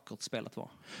hur vackert spelet var.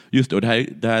 Just det, och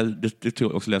det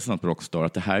tror jag också läste på Rockstar,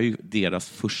 att det här är ju deras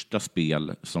första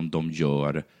spel som de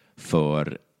gör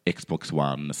för Xbox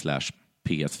One /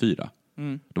 PS4.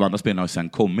 De andra spelen har ju sen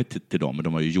kommit till dem, men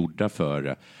de var ju gjorda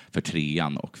för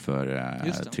 3an och för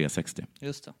 360.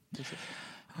 Just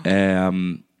det.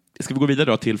 Ska vi gå vidare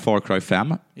då till Far Cry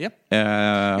 5? Yep.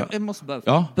 Jag måste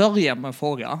börja med en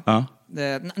fråga. Ja.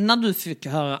 När du fick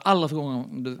höra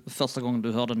första gången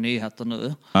du hörde nyheter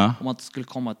nu om att det skulle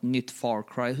komma ett nytt Far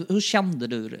Cry, hur kände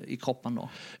du i kroppen då?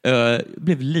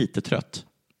 Blev lite trött.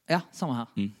 Ja, samma här.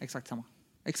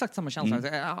 Exakt samma känsla.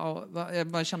 Jag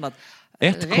bara kände att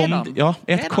ett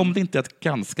kom det inte att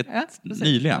ganska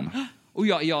nyligen. Och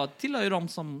jag tillhör ju dem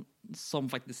som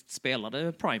faktiskt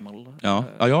spelade Primal. Ja,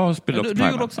 jag spelade också Primal.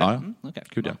 Du gjorde också det? Okay.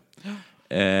 Kul,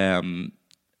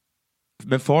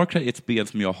 men Far Cry är ett spel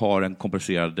som jag har en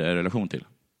komplicerad relation till.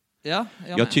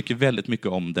 Jag tycker väldigt mycket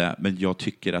om det, men jag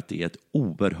tycker att det är ett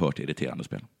oerhört irriterande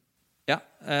spel.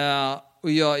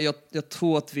 Och jag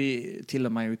tror att vi tillhör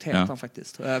majoriteten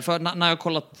faktiskt. För när jag har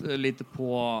kollat lite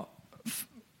på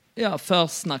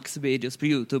försnacksvideos på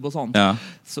YouTube och sånt,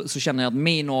 så känner jag att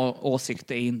min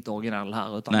åsikt är inte originell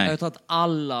här, utan jag tror att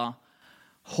alla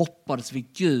hoppades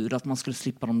vid Gud att man skulle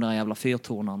slippa de där jävla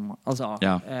fyrtornen. Alltså,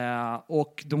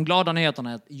 och de glada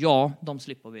nyheterna är att de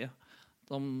slipper vi.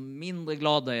 De mindre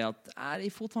glada är att det är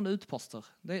fortfarande utposter.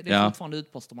 Det är fortfarande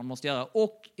utposter man måste göra.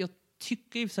 Och jag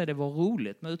tycker i och för sig det var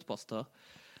roligt med utposter.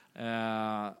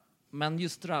 Men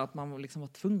just det där att man liksom var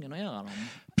tvungen att göra dem.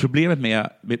 Problemet med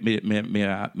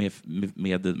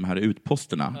de här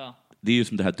utposterna, det är ju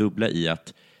som det här dubbla i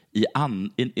att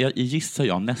gissar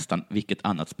jag nästan vilket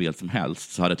annat spel som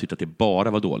helst så hade jag tyckt att det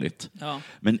bara var dåligt.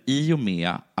 Men i och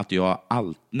med att jag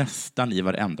nästan i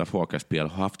varenda Far Cry-spel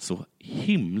har haft så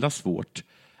himla svårt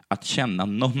att känna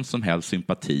någon som helst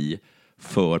sympati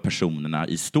för personerna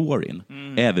i storyn,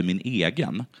 även min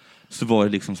egen, så var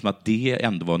det liksom som att det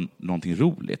ändå var någonting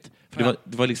roligt. För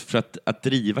det var liksom för att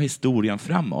driva historien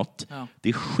framåt,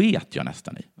 det sket jag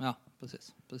nästan i. Ja,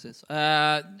 precis.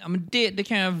 Men det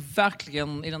kan jag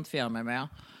verkligen identifiera mig med.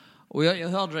 Och jag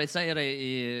hörde dig säga det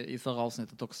i förra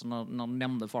avsnittet också när du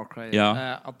nämnde Far Cry.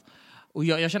 Och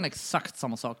jag känner exakt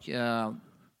samma sak.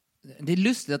 Det är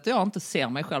lustigt att jag inte ser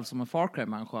mig själv som en Far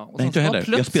Cry-människa. Nej, inte heller.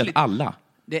 Jag har spelat alla.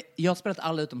 Jag har spelat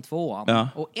alla utom 2an.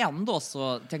 Och ändå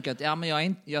så tänker jag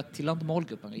att jag tillhör inte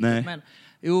målgruppen riktigt. Nej. Men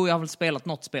jag har väl spelat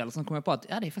något spel. Sen kom jag på att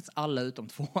det är faktiskt alla utom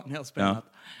 2an jag har spelat.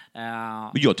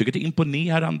 Men jag tycker det är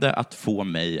imponerande att få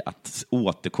mig att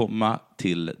återkomma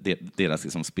till deras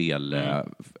liksom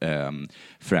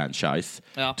franchise.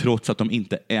 Trots att de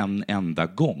inte en enda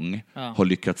gång har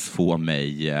lyckats få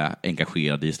mig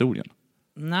engagerad i historien.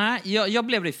 Nej, jag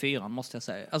blev det i 4, måste jag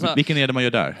säga. Alltså, vilken är det man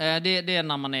gör där? Det är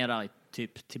när man är där i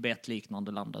typ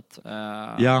Tibet-liknande landet. Det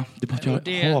är bara att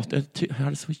jag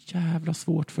hade så jävla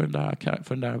svårt för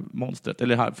den där monstret,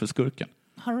 eller för skurken.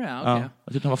 Okay.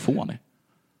 Jag tyckte han var fånig.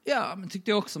 Ja, men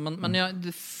tyckte jag också. Men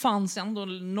det fanns ändå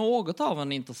något av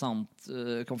en intressant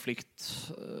konflikt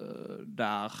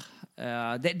där.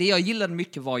 Det jag gillade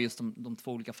mycket var just de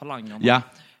två olika falangerna.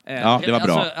 Det var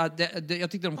bra. Alltså,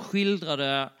 jag tyckte de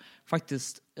skildrade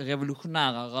faktiskt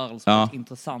revolutionära rörelser på ett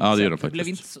intressant sätt.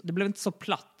 Det blev inte så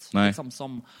platt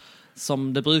liksom,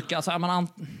 som det brukar. Alltså,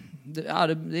 det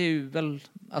är ju väl,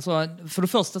 alltså, för det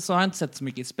första så har jag inte sett så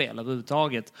mycket i spel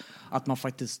överhuvudtaget att man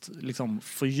faktiskt liksom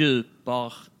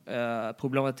fördjupar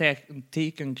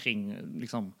problematiken kring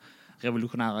liksom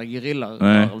revolutionära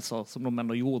gerillarörelser som de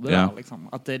ändå gjorde där liksom.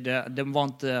 Att de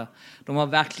var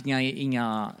verkligen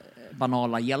inga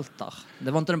banala hjältar.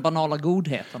 Det var inte den banala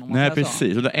godheten. Nej,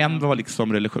 precis. Och en var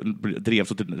liksom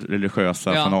drevs åt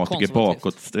religiösa fanatiker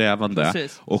bakåtsträvande.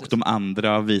 Precis. Och de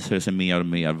andra visade sig mer och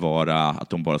mer vara att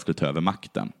de bara skulle ta över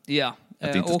makten. Ja. Att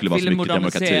det inte och skulle vara så mycket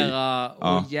demokrati.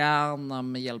 Och gärna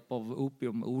med hjälp av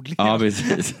opiumodlingar. Ja,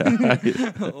 precis.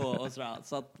 och sådär.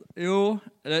 Så att,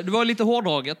 det var lite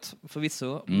hårdraget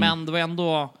förvisso. Men det var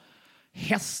ändå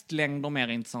hästlängder mer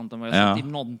intressant än vad jag sett i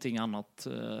någonting annat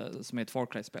som är ett Far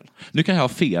Cry-spel. Nu kan jag ha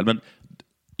fel, men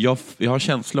Jag har en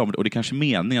känsla om det, och det är kanske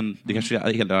meningen, det kanske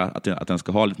är hela att den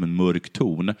ska ha lite en mörk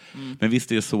ton. Men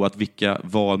visst är det så att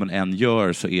vad man än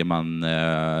gör så är man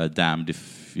damned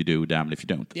if you do, damned if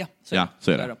you don't. Ja,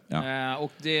 så är det. Ja.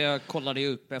 Och det kollade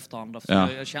jag upp efterhand.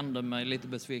 Jag kände mig lite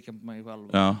besviken på mig själv.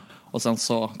 Ja. Och sen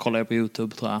så kollade jag på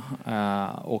YouTube, tror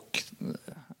jag. Och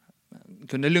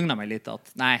kunde lugna mig lite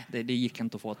att nej, det gick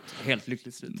inte att få ett helt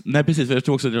lyckligt slut. Nej, precis. Jag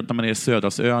tror också att när man är i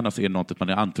Södersöarna så är det något att man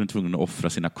är antingen tvungen att offra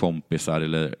sina kompisar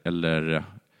eller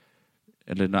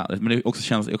men det är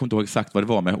också jag kommer inte ihåg exakt vad det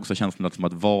var, men jag har också känslan som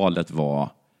att valet var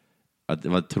att det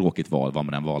var ett tråkigt val vad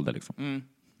man än valde liksom.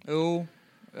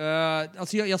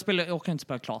 Alltså jag orkar inte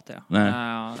spela klart det.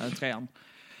 Trean.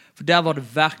 För där var det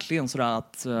verkligen sådär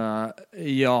att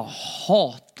jag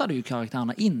hatade ju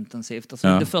karaktärerna intensivt.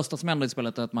 Alltså det första som händer i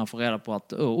spelet är att man får reda på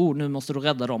att nu måste du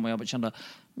rädda dem. Och jag kände,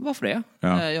 varför det?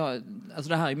 Alltså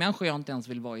det här är människor jag inte ens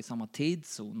vill vara i samma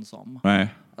tidszon som. Nej.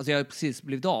 Alltså jag har precis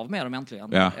blivit av med dem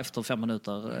äntligen. Efter 5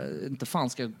 minuter. Inte fan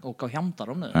ska jag åka och hämta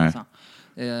dem nu. Alltså.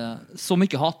 Så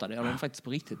mycket hatade jag dem faktiskt på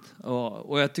riktigt.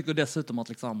 Och jag tycker dessutom att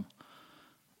liksom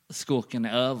skurken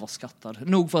är överskattad.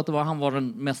 Nog för att han var den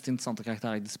mest intressanta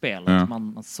karaktären i spelet.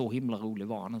 Man så himla rolig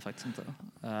var han faktiskt inte.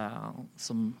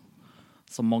 Som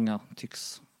många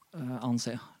tycks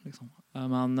anse. Liksom.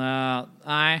 Men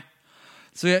nej.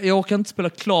 Så jag orkar inte spela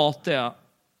klart det.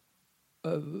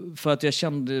 För att jag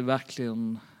kände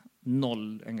verkligen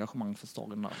 0 engagemang för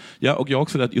storyn där. Ja, och jag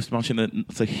också att just man känner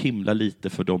så himla lite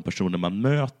för de personer man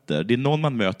möter. Det är någon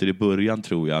man möter i början,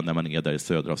 tror jag, när man är där i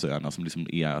södra Öarna som liksom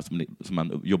som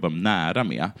man jobbar nära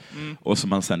med. Och som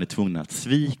man sen är tvungen att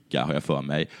svika, har jag för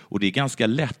mig. Och det är ganska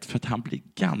lätt för att han blir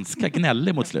ganska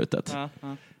gnällig mot slutet.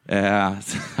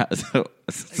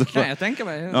 Så kan jag tänka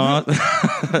mig.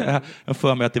 Jag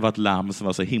för mig att det var ett lamm som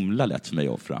var så himla lätt för mig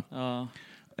att offra.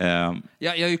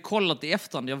 Jag har ju kollat i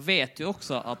efterhand. Jag vet ju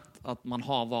också att man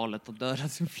har valet att döda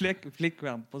sin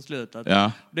flickvän på slutet.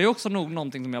 Det är också nog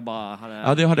någonting som jag bara hade...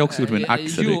 Ja, det hade jag också gjort med en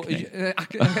axelryckning.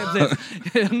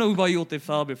 Jag har nog bara gjort det i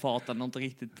förbifarten och inte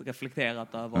riktigt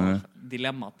reflekterat över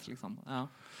dilemmat. Liksom.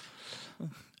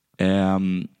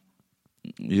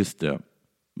 Just det.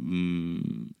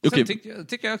 Sen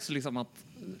tycker jag också liksom att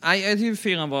jag tycker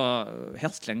 4 var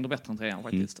hästlängder bättre än 3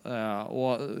 faktiskt.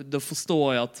 Och då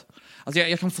förstår jag att alltså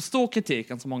jag kan förstå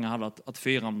kritiken som många hade att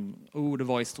 4 det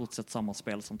var i stort sett samma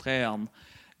spel som 3.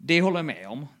 Det håller jag med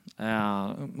om.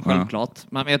 Självklart.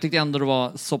 Men jag tyckte ändå det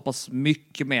var så pass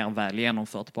mycket mer väl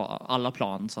genomfört på alla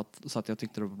plan så att jag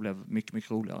tyckte det blev mycket,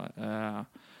 mycket roligare.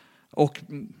 Och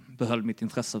behöll mitt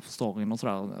intresse för storyn och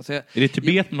sådär. Alltså är det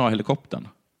Tibet man har helikoptern?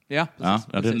 Ja,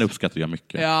 precis. Den uppskattar jag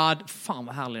mycket. Ja, fan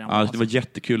vad härlig den var. Det var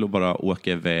jättekul att bara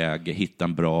åka iväg, hitta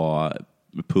en bra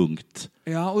punkt.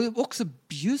 Ja, och också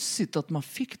bjussigt att man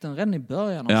fick den redan i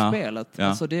början av spelet. Ja.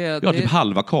 Alltså typ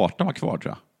halva kartan var kvar,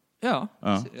 tror jag. Ja.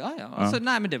 Alltså,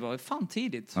 nej, men det var fan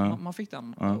tidigt. Man fick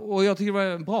den. Och jag tycker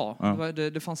det var bra.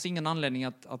 Det fanns ingen anledning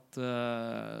att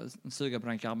suga på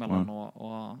den karamellen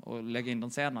och lägga in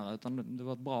den senare, utan det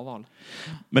var ett bra val.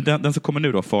 Men den som kommer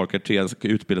nu då, Far Cry 3, ska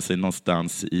utbilda sig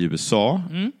någonstans i USA.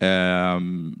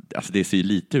 Alltså det ser ju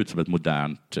lite ut som ett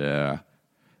modernt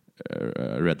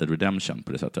Red Dead Redemption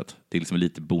på det sättet. Det är liksom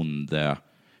lite bonde,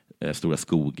 stora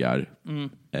skogar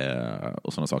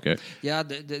och sådana saker. Ja,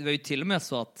 det var ju till och med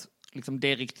så att liksom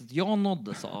det riktigt jag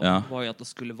nåddes av var ju att det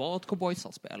skulle vara ett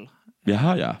cowboysarspel.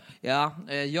 Jaha, ja.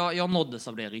 Jag nåddes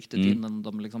av det riktigt innan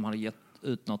de liksom hade gett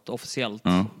ut något officiellt.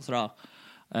 Sådär.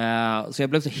 Så jag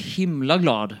blev så himla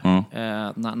glad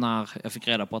när jag fick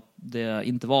reda på att det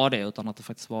inte var det, utan att det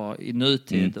faktiskt var i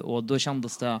nutid. Och då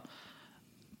kändes det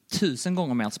 1000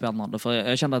 gånger mer spännande, för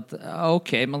jag kände att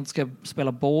okej, man ska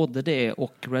spela både det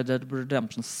och Red Dead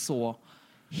Redemption. Så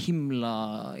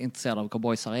himla intresserad av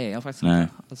cowboysar är jag faktiskt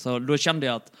inte. Så då kände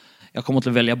jag att jag kommer att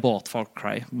välja bort Far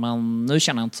Cry, men nu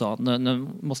känner jag inte så. Nu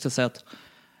måste jag säga att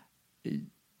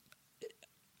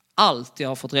allt jag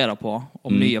har fått reda på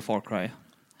om nya Far Cry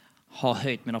har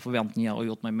höjt mina förväntningar och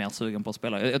gjort mig mer sugen på att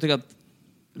spela. Jag tycker att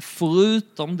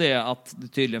förutom det att det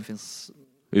tydligen finns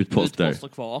utposter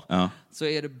kvar, så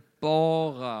är det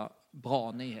bara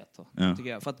bra nyheter, tycker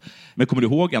jag. För att, men kommer du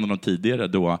ihåg en av de tidigare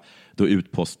då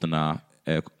utposterna,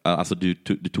 alltså du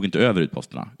tog inte över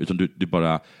utposterna, utan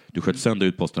du sköt sönder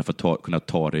utposterna för att kunna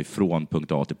ta dig från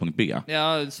punkt A till punkt B.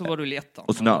 Ja, så var du letan.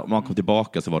 Och så när man kom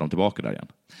tillbaka så var de tillbaka där igen.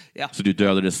 Ja. Så du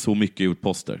dödade så mycket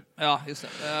utposter. Ja, just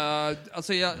det.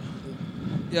 Alltså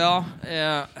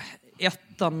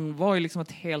ettan var ju liksom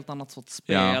ett helt annat sorts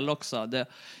spel också.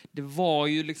 Det var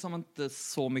ju liksom inte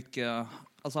så mycket,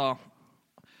 alltså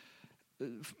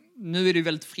nu är det ju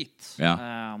väldigt fritt.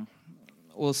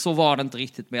 Och så var det inte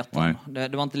riktigt med ettan.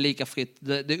 Det var inte lika fritt.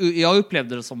 Jag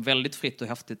upplevde det som väldigt fritt och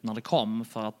häftigt när det kom.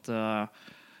 För att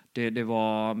det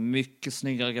var mycket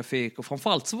snyggare grafik. Och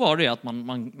framförallt så var det att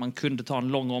man kunde ta en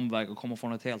lång omväg och komma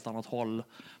från ett helt annat håll.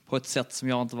 På ett sätt som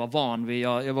jag inte var van vid.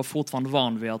 Jag var fortfarande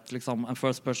van vid att liksom, en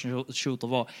first person shooter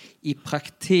var... I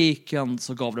praktiken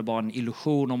så gav det bara en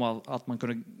illusion om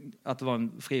att det var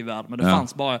en fri värld. Men det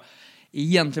fanns bara...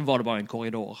 Egentligen var det bara en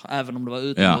korridor. Även om det var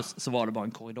utomhus så var det bara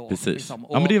en korridor. Precis. Liksom.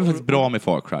 Men det är faktiskt bra med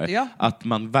Far Cry. Ja. Att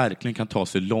man verkligen kan ta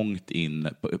sig långt in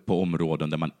på områden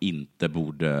där man inte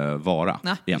borde vara.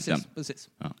 Nej, egentligen. Precis.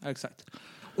 Ja, exakt.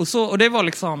 Och det var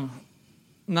liksom...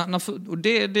 och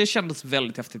det kändes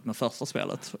väldigt häftigt med första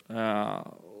spelet.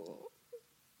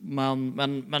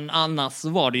 Men annars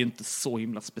var det ju inte så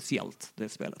himla speciellt, det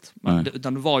spelet.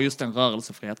 Utan det var just den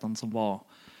rörelsefriheten som var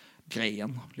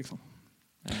grejen. Liksom.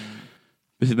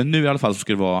 Precis, men nu i alla fall så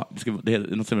ska det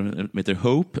är något som heter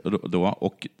Hope då,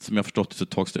 och som jag förstått så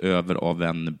tas det över av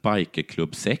en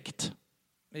bikerklubbsekt.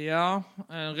 Ja,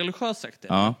 en religiös sekt.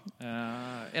 Ja.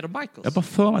 Är det bikers? Jag bara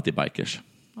för mig att det är bikers.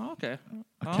 Ja, okej.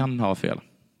 Jag kan ha fel.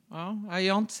 Ja,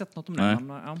 jag har inte sett något om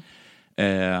det.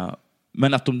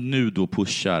 Men att de nu då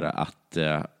pushar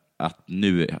att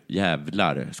nu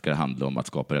jävlar ska det handla om att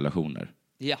skapa relationer.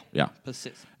 Ja,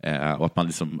 precis. Och att man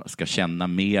liksom ska känna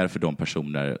mer för de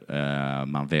personer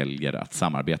man väljer att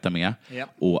samarbeta med. Ja.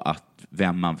 Och att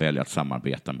vem man väljer att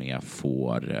samarbeta med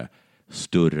får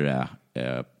större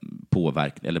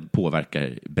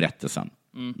påverkar berättelsen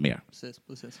mer.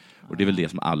 Precis. Och det är väl det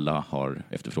som alla har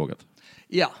efterfrågat.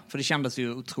 Ja, för det kändes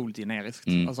ju otroligt generiskt.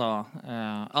 Alltså,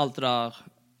 allt det där...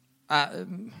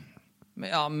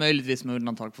 möjligtvis med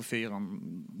undantag för 4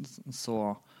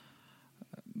 så...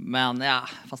 Men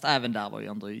fast även där var ju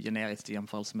ändå generiskt i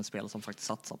jämförelse med spel som faktiskt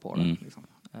satsar på det. Liksom.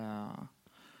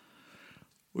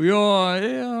 Och jag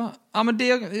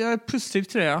är positiv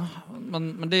till det.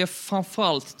 Men det jag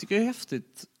framförallt tycker är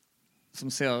häftigt,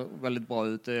 som ser väldigt bra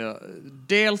ut, är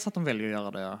dels att de väljer att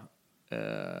göra det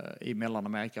i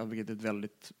Mellanamerika, vilket är ett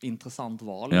väldigt intressant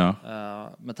val.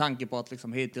 Ja. Med tanke på att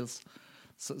liksom hittills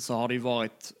så har det ju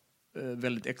varit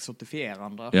väldigt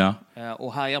exotifierande. Ja.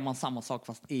 Och här gör man samma sak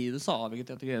fast i USA, vilket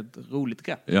jag tycker är ett roligt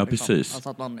grepp. Ja, precis. Alltså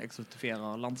att man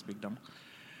exotifierar landsbygden.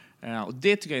 Och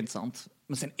det tycker jag är intressant.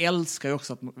 Men sen älskar jag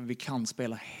också att vi kan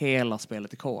spela hela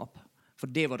spelet i co-op. För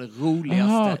det var det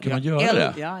roligaste. Aha, kan man göra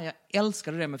det? Ja, jag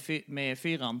älskade det med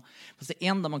 4. Fast det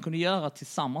enda man kunde göra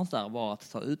tillsammans där var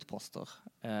att ta utposter.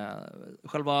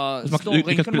 Själva storyn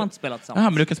kunde man inte spela tillsammans.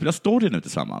 Men du kan spela storyn nu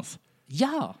tillsammans?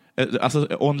 Ja. Alltså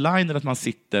online eller att man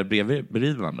sitter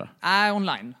bredvid varandra?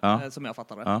 Online, som jag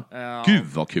fattar det. Ja. Gud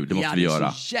vad kul, det måste vi göra. Det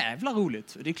är så jävla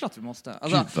roligt. Det är klart vi måste.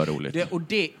 Gud vad roligt. Och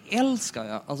det älskar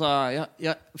jag. Alltså,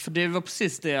 för det var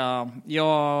precis det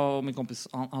jag och min kompis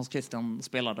Hans Christian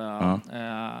spelade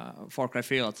Far Cry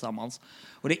 4 tillsammans.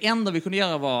 Och det enda vi kunde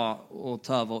göra var att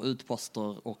ta över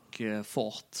utposter och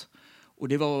fort. Och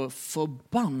det var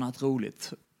förbannat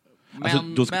roligt.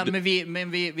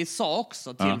 Men vi sa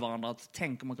också till varandra att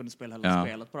tänk om man kunde spela hela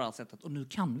spelet på det här sättet. Och nu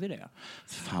kan vi det.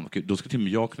 Fan vad kul. Då ska till och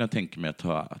med jag kunna tänka mig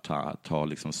att ta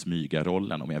liksom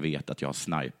smyga-rollen om jag vet att jag har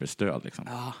sniperstöd. Liksom.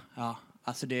 Ja.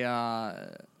 Alltså det är...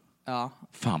 Ja.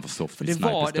 Fan vad soft för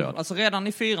sniperstöd. Alltså redan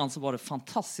i 4 så var det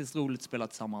fantastiskt roligt att spela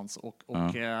tillsammans. Och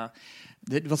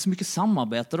det var så mycket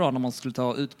samarbete då när man skulle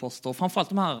ta utposter. Och framförallt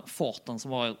de här forten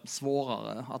som var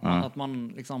svårare. Att man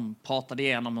liksom pratade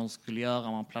igenom vad man skulle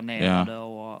göra, man planerade.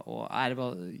 Och det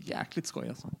var jäkligt skoj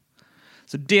alltså.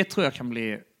 Så det tror jag kan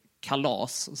bli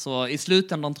kalas. Så i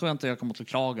slutändan tror jag inte jag kommer att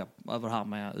klaga över det här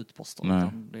med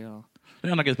utposter. Det är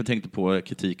en annan grej som jag tänkte på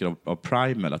kritiken av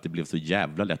Primal, att det blev så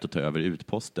jävla lätt att ta över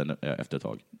utposten efter ett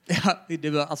tag. Ja,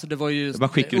 det var ju... Jag bara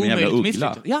skickade en jävla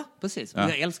uggla. Ja, precis.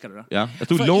 Jag älskade det. Ja. Jag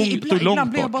stod långt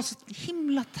ibland blir jag bara så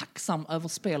himla tacksam över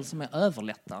spel som är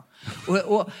överlätta.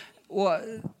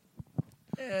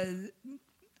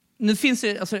 Nu finns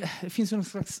det finns ju en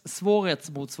slags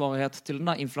svårighetsmotsvarighet till den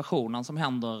där inflationen som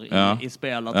händer i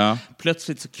spelet. Ja.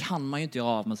 Plötsligt så kan man ju inte göra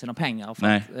av med sina pengar.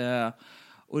 För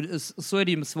och så är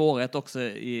det ju med svårighet också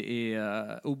i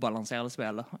obalanserade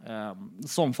spel.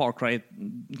 Som Far Cry,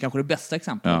 kanske det bästa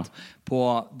exemplet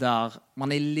på där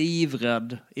man är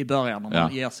livrädd i början när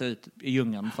man ger sig ut i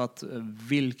djungeln för att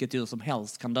vilket djur som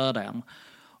helst kan döda en.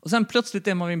 Och sen plötsligt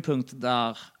är man vid en punkt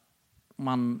där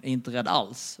man är inte rädd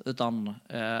alls, utan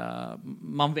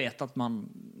man vet att man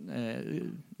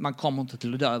man kommer inte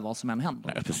till att dö vad som än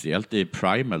händer. Nej, speciellt i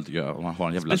Primal, om man har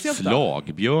en jävla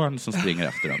slagbjörn som springer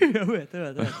efter den. Jag vet.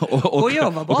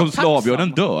 Och om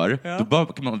slagbjörnen dör, då bara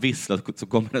kan man vissla, så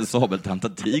kommer en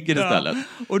sabeltantad tiger istället.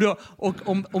 Och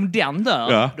om den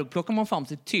dör, då plockar man fram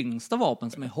sitt tyngsta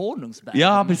vapen som är honungsbär.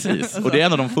 Ja, precis. Och det är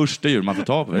en av de första djur man får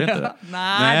ta på, är det inte?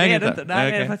 Nej, det är det inte.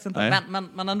 Nej, det är faktiskt inte.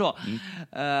 Men ändå.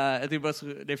 Jag tycker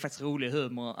bara det är faktiskt rolig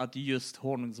humor att just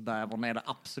honungsbävern är det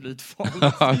absolut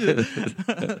farligaste.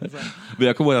 Men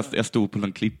jag kommer ihåg att jag stod på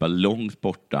en klippa långt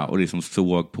borta och liksom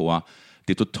såg på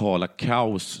det totala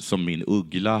kaos som min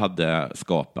uggla hade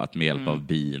skapat med hjälp av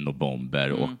bin och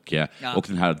bomber och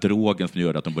den här drogen som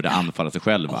gör att de borde anfalla sig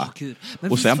själva.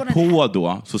 Och sen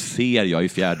då så ser jag i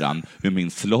fjärran hur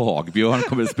min slagbjörn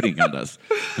kommer springandes.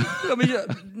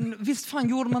 Visst fan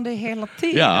gjorde man det hela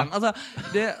tiden. Ja.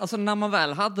 Alltså när man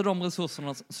väl hade de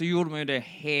resurserna så gjorde man ju det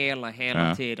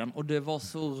hela tiden. Och det var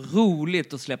så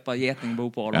roligt att släppa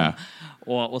getingbo på dem.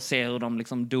 Och se hur de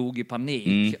liksom dog i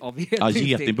panik av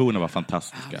getingborna var fantastiska.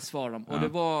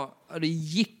 Och det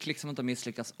gick liksom inte att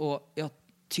misslyckas. Och jag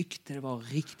tyckte det var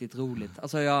riktigt roligt.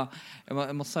 Alltså jag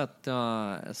måste säga att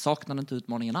jag saknade inte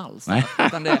utmaningen alls.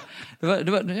 Utan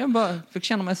jag bara fick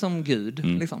känna mig som Gud.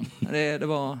 Liksom. Det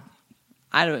var...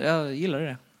 Nej, jag gillade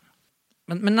det.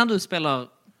 Men när du spelar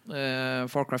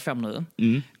Far Cry 5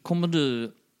 nu, kommer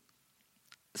du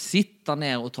sitta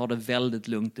ner och ta det väldigt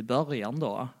lugnt i början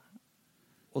då?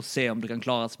 Och se om du kan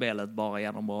klara spelet bara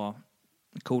genom att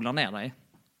coola ner dig?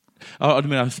 Ja, du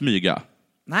menar smyga?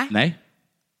 Nej.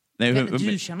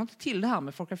 Du känner inte till det här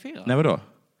med Far Cry 4? Nej, vadå?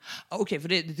 Okej, för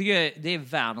det tycker jag det är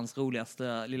världens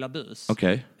roligaste lilla bus.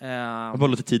 Okej. Man bara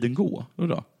låter tiden gå.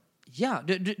 Vadå? Ja,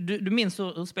 du minns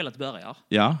hur spelet börjar?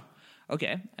 Ja.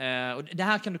 Okej. Och det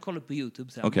här kan du kolla på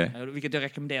YouTube sen. Vilket jag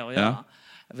rekommenderar att göra.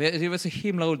 Det var så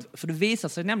himla roligt. För det visar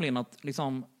sig nämligen att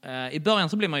liksom, i början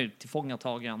så blir man ju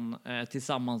tillfångatagen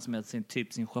tillsammans med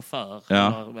sin chaufför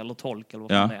eller tolk eller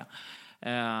vad fan det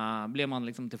är. Blir man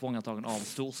liksom tillfångatagen av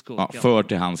storskurkar. Ja, för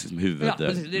till hans liksom, huvud. Ja,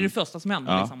 precis. Det är det första som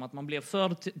händer. Liksom, att man blir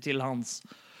förd till hans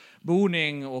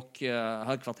boning och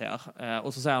högkvarter.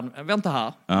 Och så säger han,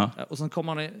 vänta här. Och sen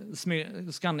kommer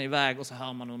han, ska han iväg och så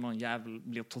hör man hur någon jävel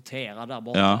blir torterad där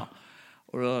borta.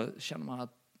 Och då känner man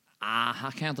att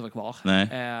här kan jag inte vara kvar.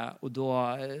 Och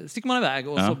då sticker man iväg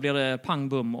och så blir det pang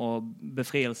bum och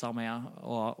befrielsearmé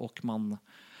och man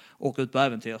åker ut på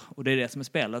äventyr. Och det är det som är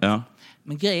spelet.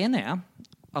 Men grejen är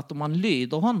att om man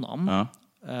lyder honom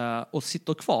och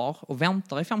sitter kvar och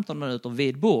väntar i 15 minuter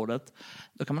vid bordet,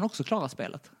 då kan man också klara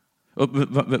spelet. Och,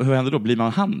 hur händer då? Blir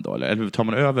man hand då? Eller tar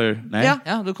man över? Nej.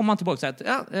 Ja, då kommer man tillbaka och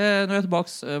säger nu är jag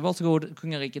tillbaka. Varsågod,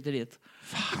 kungariket är ditt.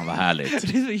 Fan vad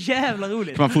härligt. Det är så jävla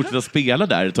roligt. Kan man fortsätta spela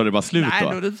där? Tar det bara slut då?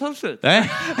 Nej, det tar slut.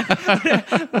 Nej.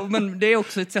 Men det är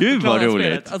också ett sätt att klara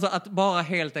spelet. Alltså att bara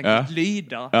helt enkelt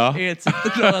lyda är ett sätt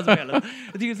att klara spelet.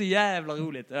 Jag tycker det är så jävla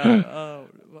roligt.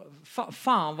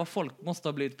 Fan vad folk måste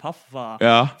ha blivit paffa.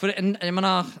 För jag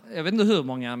menar, jag vet inte hur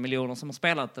många miljoner som har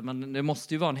spelat det, men det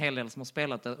måste ju vara en hel del som har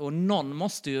spelat det. Och någon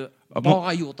måste ju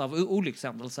bara gjort av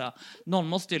olyckshändelser. Någon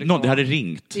måste ju liksom... det hade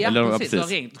ringt. Ja, eller, precis. Det har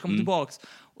ringt. Kommit tillbaks.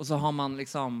 Och så har man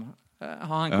liksom...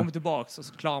 Har han kommit tillbaks och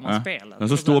så klarar man spelet. Men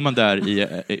så står man där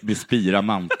med spira,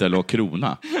 mantel och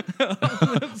krona.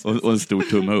 och en stor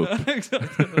tumme upp.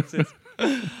 Exakt, precis.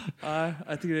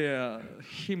 Jag tycker det är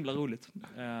himla roligt.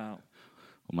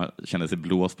 Och man känner sig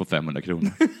blåst på 500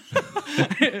 kronor.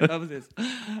 Ja, precis.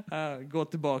 Gå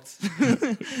tillbaks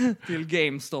till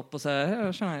GameStop och säga,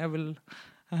 jag känner jag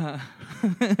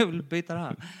vill byta det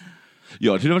här.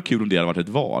 Ja, det hade varit kul om det hade varit ett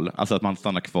val. Alltså att man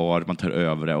stannar kvar, man tar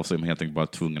över det och så är man helt enkelt bara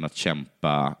tvungen att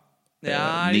kämpa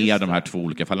ner de här två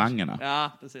olika falangerna.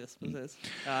 Ja, precis.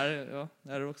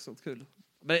 Det är också kul.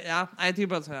 Men jag tycker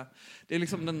bara att säga, det är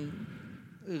liksom den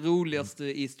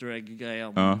roligaste Easter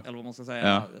egg-grejen, eller vad man ska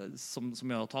säga, som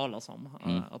jag har talat om.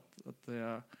 Det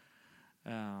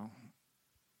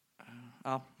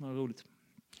är roligt.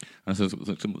 Alltså,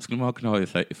 skulle man kunna ha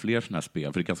fler sådana här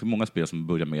spel, för det är ganska många spel som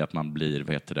börjar med att man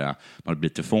blir, man blir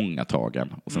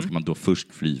tillfångatagen och sen ska man då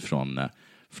först fly från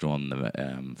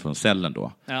cellen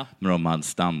då. Men om man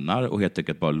stannar och helt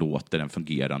enkelt bara låter en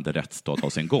fungerande rättsstat ha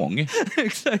sin gång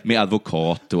med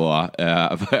advokat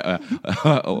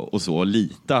och så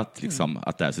litat liksom,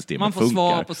 att det här systemet funkar. Man får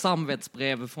svar på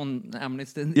samvetsbrev från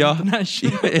Amnesty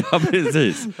International. Ja,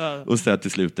 precis. Och så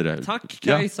till slut är det... Tack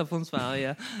Kajsa från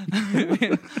Sverige.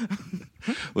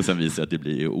 Och sen visar att det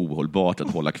blir ohållbart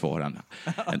att hålla kvar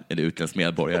en utländsk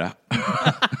medborgare.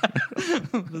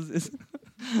 Precis.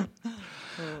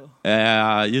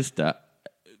 Just det.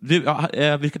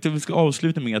 Vi ska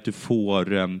avsluta med att du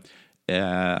får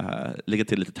lägga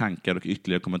till lite tankar och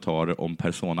ytterligare kommentarer om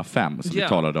Persona 5 som vi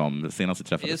talade om senast vi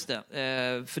träffades. Just det.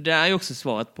 För det är ju också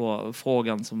svaret på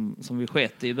frågan som vi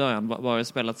sket i början. Vad har jag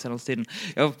spelat senaste tiden?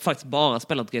 Jag har faktiskt bara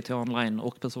spelat GTA Online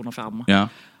och Persona 5. Ja.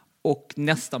 Och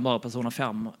nästan bara Persona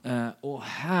 5. Och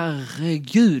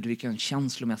herregud, vilken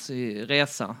känslomässig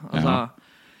resa. Alltså,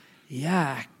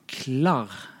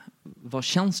 jäklar vad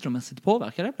känslomässigt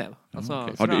påverkad det blev. Alltså,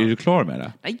 är du klar med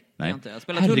det? Nej. Jag har inte. Jag har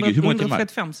spelat Herregud,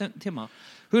 135 timmar.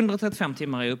 135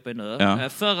 timmar är jag uppe nu. Ja.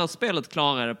 Förra spelet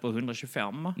klarade jag på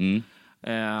 125.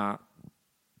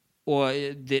 Och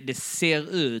det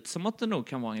ser ut som att det nog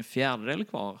kan vara en fjärdedel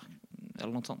kvar.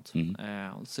 Eller något sånt.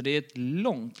 Så det är ett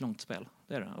långt spel.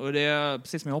 Det är det. Och det är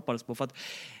precis som jag hoppades på. För att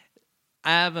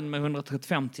även med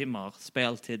 135 timmar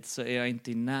speltid så är jag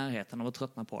inte i närheten av att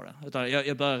tröttna på det. Utan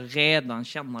jag börjar redan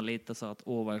känna lite så att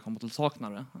vad jag kommer till att sakna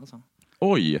det. Alltså.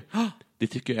 Oj! Det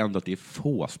tycker jag ändå att det är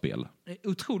få spel. Det är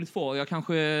otroligt få. Jag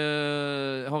kanske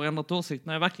har ändrat åsikt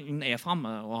när jag verkligen är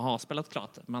framme och har spelat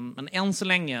klart det. Men än så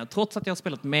länge, trots att jag har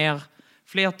spelat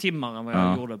fler timmar än vad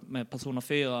jag gjorde med Persona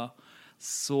 4,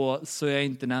 så är jag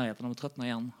inte i närheten av att tröttna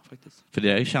igen faktiskt. För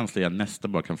det är känslan jag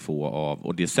nästan bara kan få av,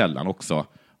 och det är sällan också,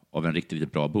 av en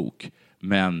riktigt bra bok.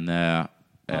 Men,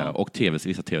 och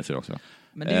vissa tv-serier också.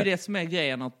 Men det är ju det som är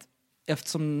grejen, att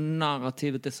eftersom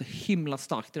narrativet är så himla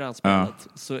starkt i det här spelet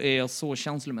så är jag så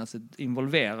känslomässigt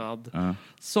involverad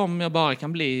som jag bara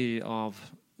kan bli av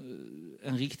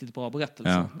en riktigt bra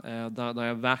berättelse. Där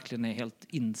jag verkligen är helt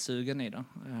insugen i det.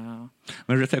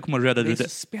 Men jag kommer att det är så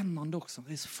spännande också.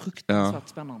 Det är så fruktansvärt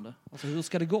spännande. Alltså, hur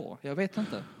ska det gå? Jag vet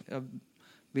inte. Jag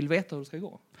vill veta hur det ska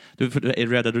gå. I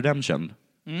Red Dead Redemption,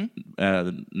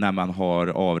 när man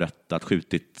har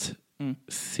skjutit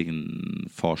sin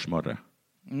fars mördare.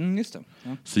 Just det.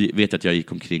 Ja. Så vet jag att jag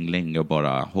gick omkring länge och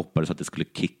bara hoppades att det skulle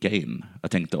kicka in.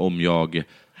 Jag tänkte om jag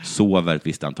sover ett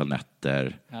visst antal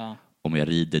nätter, om jag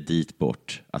rider dit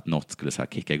bort, att något skulle så här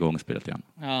kicka igång spelet igen.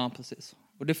 Ja, precis.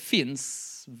 Och det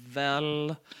finns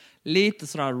väl lite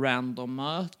sådär random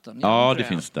möten. Ja, det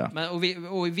finns det. Men,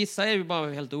 och vissa är ju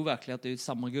bara helt overkliga, att det är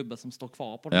samma gubbe som står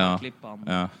kvar på den här klippan.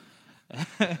 Ja.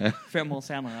 5 år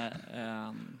senare.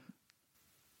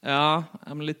 Ja,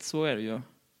 men lite så är det ju.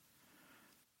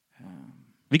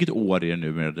 Vilket år är det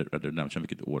nu med Red Dead Redemption?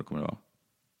 Vilket år kommer det vara?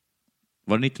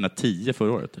 Var det 1910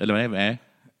 förra året? Eller nej?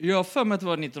 Jag har för mig att det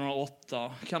var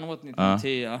 1908. Kan det ha varit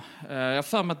 1910? Jag har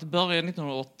för mig att det började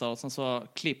 1908 och sen så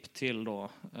klipp till då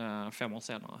 5 år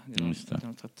senare.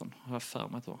 1913 har jag för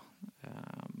mig att det var.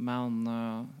 Men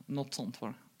något sånt var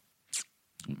det.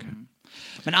 Okay.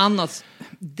 Men annars,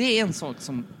 det är en sak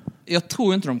som jag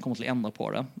tror inte de kommer att ändra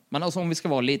på det. Men alltså om vi ska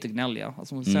vara lite gnälliga,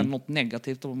 alltså om vi säger något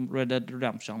negativt om Red Dead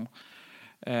Redemption,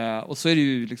 och så är det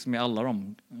ju liksom i alla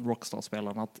de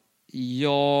Rockstar-spelarna att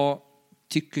jag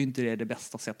tycker inte det är det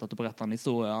bästa sättet att berätta en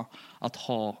historia, att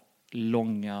ha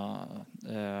långa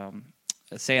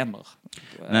scener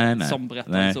som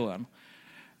berättar historien.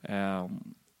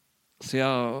 Så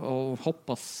jag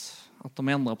hoppas att de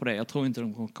ändrar på det. Jag tror inte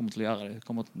de kommer att göra det.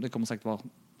 Det kommer säkert vara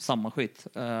samma skit.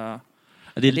 De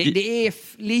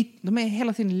är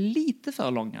hela tiden lite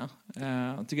för långa,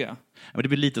 tycker jag. Men det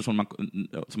blir lite som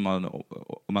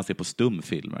om man ser på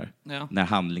stumfilmer. Ja. När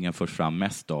handlingen förs fram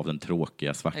mest av den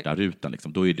tråkiga svarta rutan.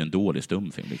 Liksom, då är det en dålig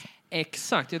stumfilm. Liksom.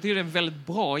 Exakt, jag tycker det är en väldigt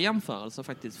bra jämförelse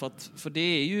faktiskt. För det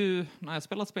är ju, när jag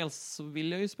spelar spel så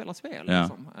vill jag ju spela spel. Ja.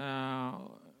 Liksom.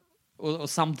 Och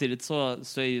samtidigt så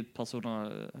är ju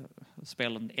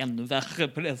Persona-spelen ännu värre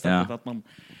på det sättet att man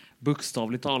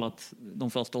bokstavligt talat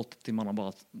de första 8 timmarna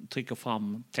bara trycker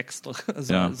fram texter.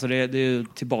 Så det är ju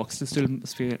tillbaks till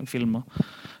filmer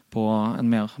på en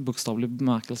mer bokstavlig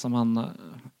bemärkelse. Men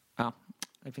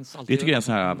det finns alltid... Det tycker jag är en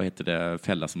sån här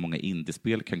fälla som många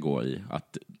indiespel kan gå i.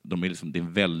 Att det är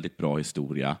en väldigt bra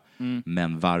historia,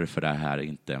 men varför det här är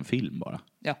inte en film bara?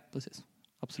 Ja, precis.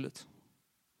 Absolut.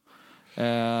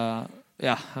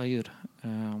 Herregud.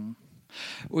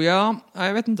 Och jag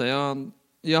vet inte,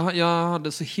 jag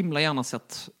hade så himla gärna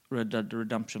sett Red Dead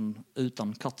Redemption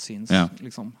utan cutscenes.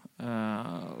 Liksom.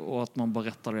 Och att man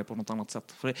berättar det på något annat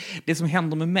sätt. För det som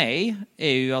händer med mig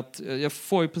är ju att jag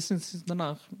får ju precis den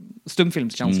där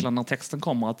stumfilmskänslan när texten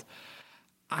kommer, att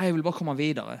jag vill bara komma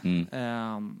vidare.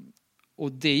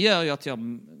 Och det gör ju att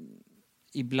jag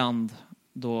ibland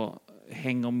då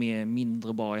hänger med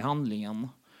mindre bra i handlingen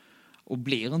och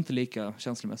blir inte lika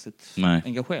känslomässigt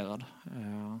engagerad.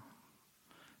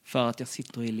 För att jag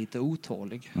sitter och är lite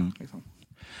otålig. Liksom.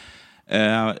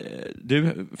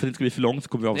 Du, för att det inte ska bli för långt så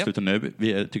kommer vi avsluta nu.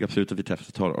 Vi tycker absolut att vi träffas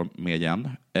och tar med igen.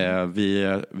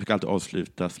 Vi kan alltid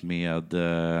avslutas med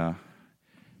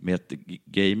ett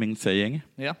gaming saying.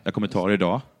 Jag kommer ta det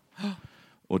idag.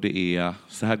 Och det är,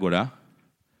 så här går det.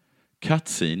 Cut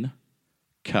scene.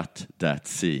 Cut that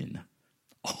scene.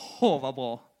 Vad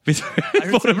bra. Visst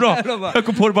var det bra? Jag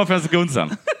kom på det bara för en sekund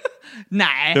sedan.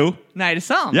 Nej. Jo. Nej, det är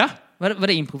sant. Ja. Var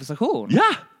det improvisation?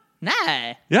 Ja.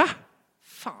 Nej. Ja.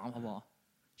 Fan vad bra.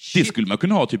 Det skulle man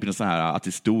kunna ha typ en sån här att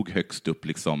det stod högst upp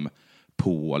liksom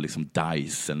på liksom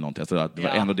dice eller någonting. Alltså att det var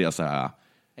en av deras så här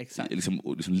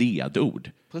liksom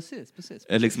ledord. Precis.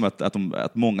 Liksom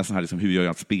att många såna här liksom, hur gör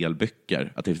jag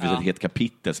spelböcker, att det finns ett helt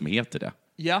kapitel som heter det.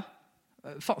 Ja.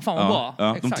 Fan vad bra.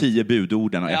 Ja, de 10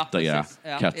 budorden och ett av era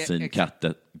cut scene,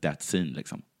 cut that scene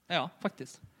liksom. Ja,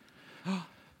 faktiskt.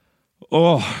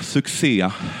 Succé.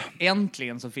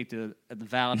 Äntligen så fick du ett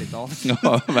värdigt avsnitt.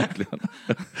 Ja, verkligen.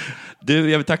 Du,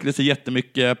 jag vill tacka dig så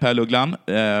jättemycket, Per Luglan.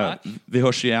 Vi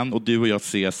hörs igen och du och jag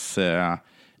ses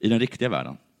i den riktiga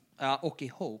världen. Ja, och i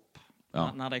Hope.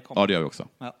 Ja. När det kommer. Ja, det gör vi också.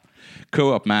 Ja.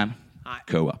 Co-op, man. Nej.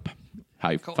 Co-op.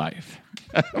 High five.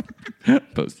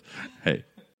 Puss. Hej.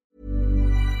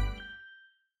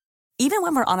 Even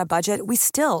when we're on a budget, we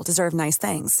still deserve nice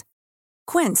things.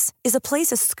 Quince is a place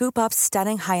to scoop up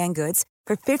stunning high-end goods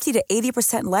for 50 to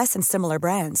 80% less than similar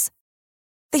brands.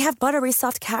 They have buttery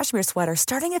soft cashmere sweaters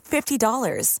starting at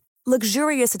 $50,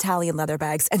 luxurious Italian leather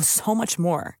bags, and so much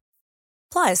more.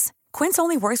 Plus, Quince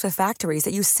only works with factories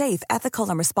that use safe, ethical,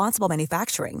 and responsible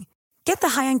manufacturing. Get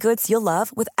the high-end goods you'll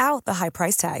love without the high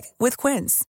price tag with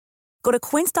Quince. Go to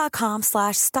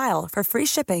quince.com/style for free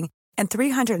shipping and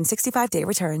 365-day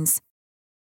returns.